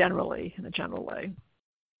generally, in a general way.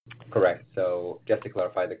 Correct. So just to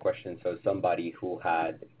clarify the question, so somebody who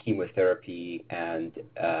had chemotherapy and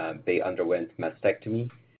they underwent mastectomy.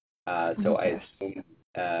 So I assume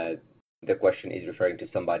the question is referring to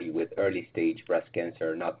somebody with early stage breast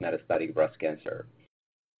cancer, not metastatic breast cancer.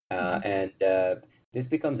 And this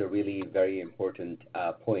becomes a really very important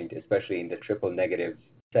point, especially in the triple negative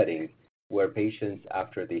setting, where patients,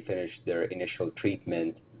 after they finish their initial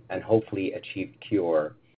treatment and hopefully achieve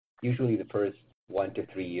cure, usually the first 1 to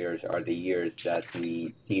 3 years are the years that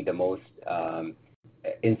we see the most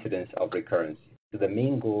incidence of recurrence. So the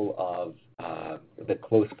main goal of the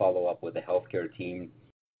close follow-up with the healthcare team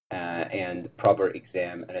and proper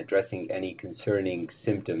exam and addressing any concerning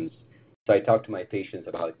symptoms. So I talk to my patients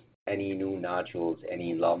about any new nodules,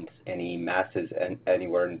 any lumps, any masses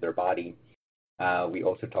anywhere in their body. We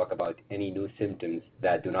also talk about any new symptoms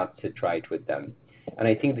that do not sit right with them. And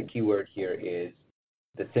I think the key word here is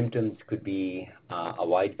the symptoms could be a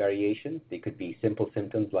wide variation. They could be simple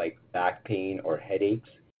symptoms like back pain or headaches,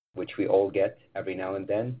 which we all get every now and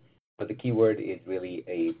then. But the key word is really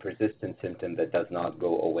a persistent symptom that does not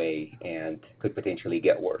go away and could potentially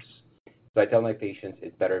get worse. So I tell my patients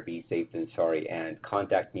it's better be safe than sorry and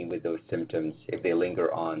contact me with those symptoms if they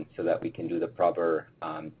linger on so that we can do the proper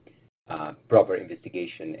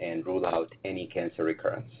investigation and rule out any cancer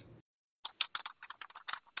recurrence.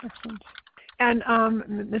 Excellent.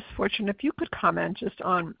 And Ms. Fortune, if you could comment just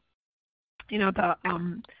on, the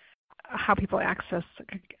how people access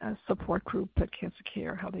a support group at Cancer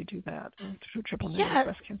Care, how they do that through triple-negative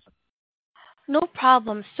breast cancer. No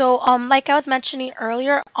problem. So like I was mentioning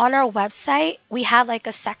earlier, on our website, we have like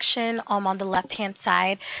a section on the left-hand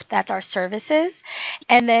side that's our services.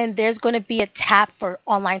 And then there's going to be a tab for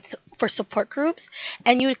support groups.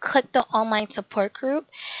 And you would click the online support group.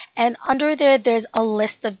 And under there's a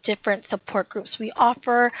list of different support groups we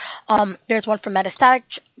offer. There's one for metastatic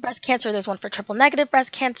breast cancer. There's one for triple-negative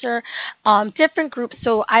breast cancer, different groups.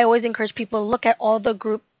 So I always encourage people to look at all the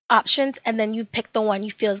group options, and then you pick the one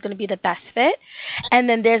you feel is going to be the best fit. And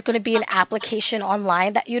then there's going to be an application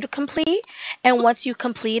online that you'd complete. And once you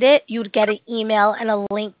complete it, you'd get an email and a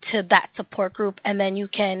link to that support group, and then you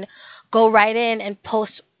can go right in and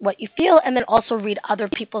post what you feel, and then also read other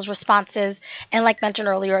people's responses. And like mentioned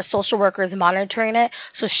earlier, a social worker is monitoring it,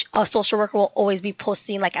 so a social worker will always be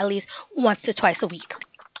posting like at least once to twice a week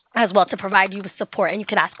as well to provide you with support. And you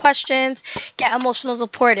can ask questions, get emotional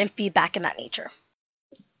support, and feedback in that nature.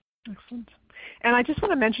 Excellent. And I just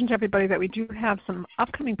want to mention to everybody that we do have some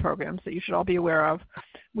upcoming programs that you should all be aware of.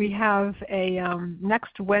 We have a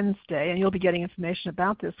next Wednesday, and you'll be getting information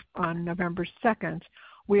about this on November 2nd.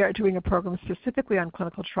 We are doing a program specifically on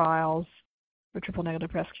clinical trials for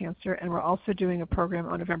triple-negative breast cancer, and we're also doing a program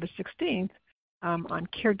on November 16th on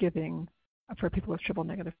caregiving for people with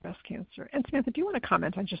triple-negative breast cancer. And Samantha, do you want to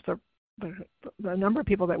comment on just the number of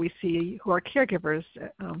people that we see who are caregivers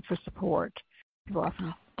for support? People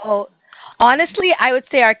often. Oh, honestly, I would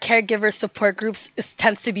say our caregiver support groups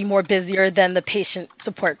tends to be more busier than the patient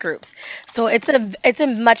support groups. So it's a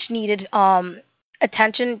much needed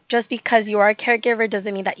attention. Just because you are a caregiver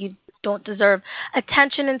doesn't mean that you don't deserve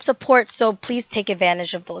attention and support. So please take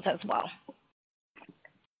advantage of those as well.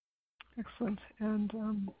 Excellent. And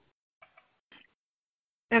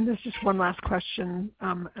there's just one last question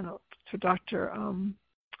for Dr.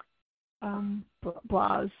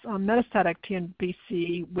 Blas. Metastatic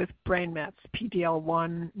TNBC with brain mets,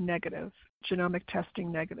 PDL1 negative, genomic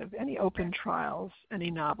testing negative, any open trials, any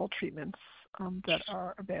novel treatments that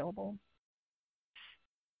are available?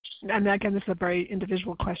 And again, this is a very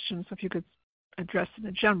individual question, so if you could address it in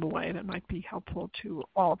a general way, that might be helpful to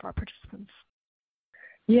all of our participants.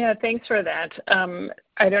 Yeah, thanks for that.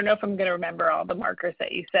 I don't know if I'm going to remember all the markers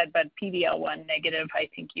that you said, but PDL1 negative, I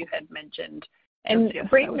think you had mentioned. And yes,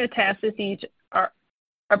 brain metastases are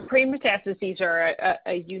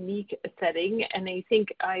a unique setting, and I think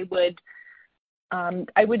I would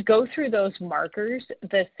go through those markers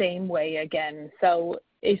the same way again. So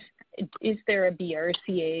is there a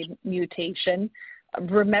BRCA mutation?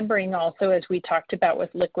 Remembering also, as we talked about with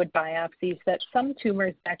liquid biopsies, that some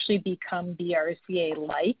tumors actually become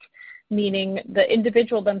BRCA-like, meaning the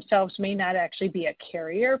individual themselves may not actually be a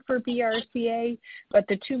carrier for BRCA, but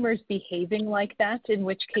the tumor's behaving like that, in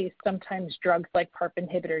which case sometimes drugs like PARP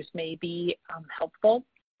inhibitors may be helpful.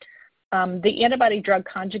 The antibody drug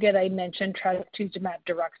conjugate I mentioned, trastuzumab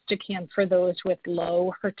deruxtecan, for those with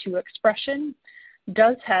low HER2 expression,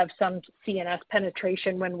 does have some CNS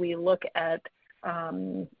penetration when we look at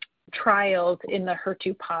trials in the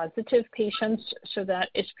HER2 positive patients, so that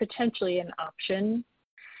is potentially an option.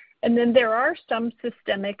 And then there are some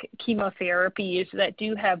systemic chemotherapies that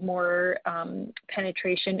do have more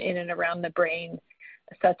penetration in and around the brain,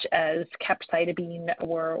 such as capecitabine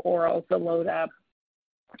or oral Xeloda.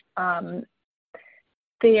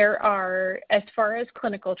 There are, as far as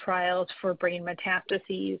clinical trials for brain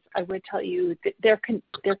metastases, I would tell you that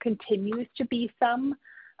there continues to be some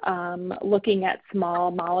looking at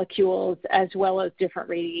small molecules as well as different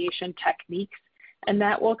radiation techniques. And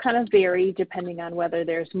that will kind of vary depending on whether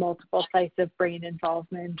there's multiple sites of brain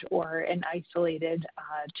involvement or an isolated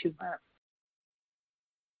tumor.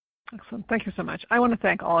 Excellent. Thank you so much. I want to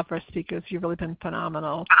thank all of our speakers. You've really been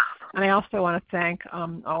phenomenal. And I also want to thank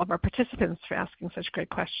all of our participants for asking such great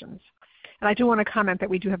questions. And I do want to comment that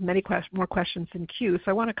we do have many more questions in queue,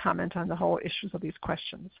 so I want to comment on the whole issues of these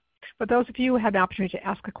questions. For those of you who had the opportunity to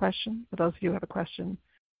ask a question, for those of you who have a question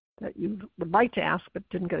that you would like to ask but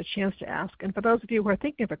didn't get a chance to ask, and for those of you who are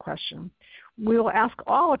thinking of a question, we will ask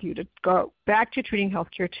all of you to go back to your treating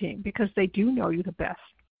healthcare team because they do know you the best.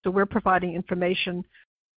 So we're providing information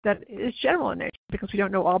that is general in nature because we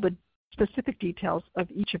don't know all the specific details of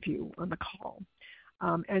each of you on the call.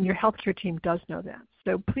 And your healthcare team does know that.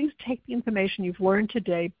 So please take the information you've learned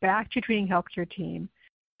today back to your treating healthcare team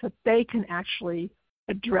so that they can actually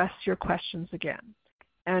address your questions again.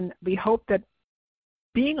 And we hope that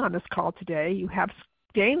being on this call today, you have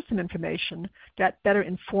gained some information that better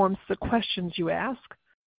informs the questions you ask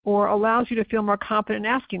or allows you to feel more confident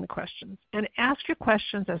in asking the questions. And ask your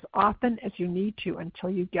questions as often as you need to until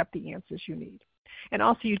you get the answers you need. And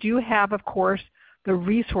also you do have, of course, the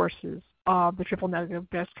resources of the Triple Negative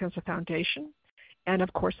Breast Cancer Foundation and,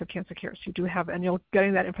 of course, of Cancer Care. So you do have, and you're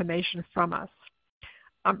getting that information from us.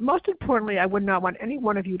 Most importantly, I would not want any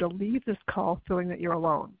one of you to leave this call feeling that you're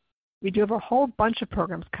alone. We do have a whole bunch of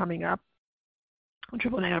programs coming up on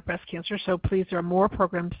triple negative breast cancer, so please, there are more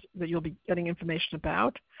programs that you'll be getting information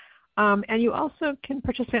about. And you also can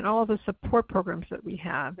participate in all of the support programs that we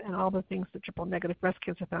have and all the things the Triple Negative Breast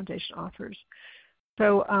Cancer Foundation offers.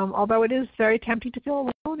 So although it is very tempting to feel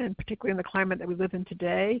alone, and particularly in the climate that we live in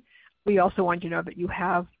today, we also want you to know that you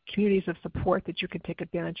have communities of support that you can take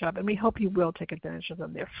advantage of, and we hope you will take advantage of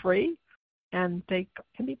them. They're free, and they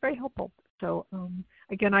can be very helpful. So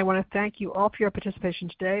again, I want to thank you all for your participation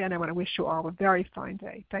today, and I want to wish you all a very fine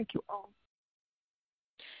day. Thank you all.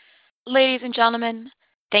 Ladies and gentlemen,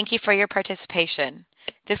 thank you for your participation.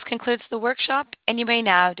 This concludes the workshop, and you may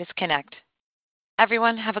now disconnect.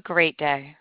 Everyone, have a great day.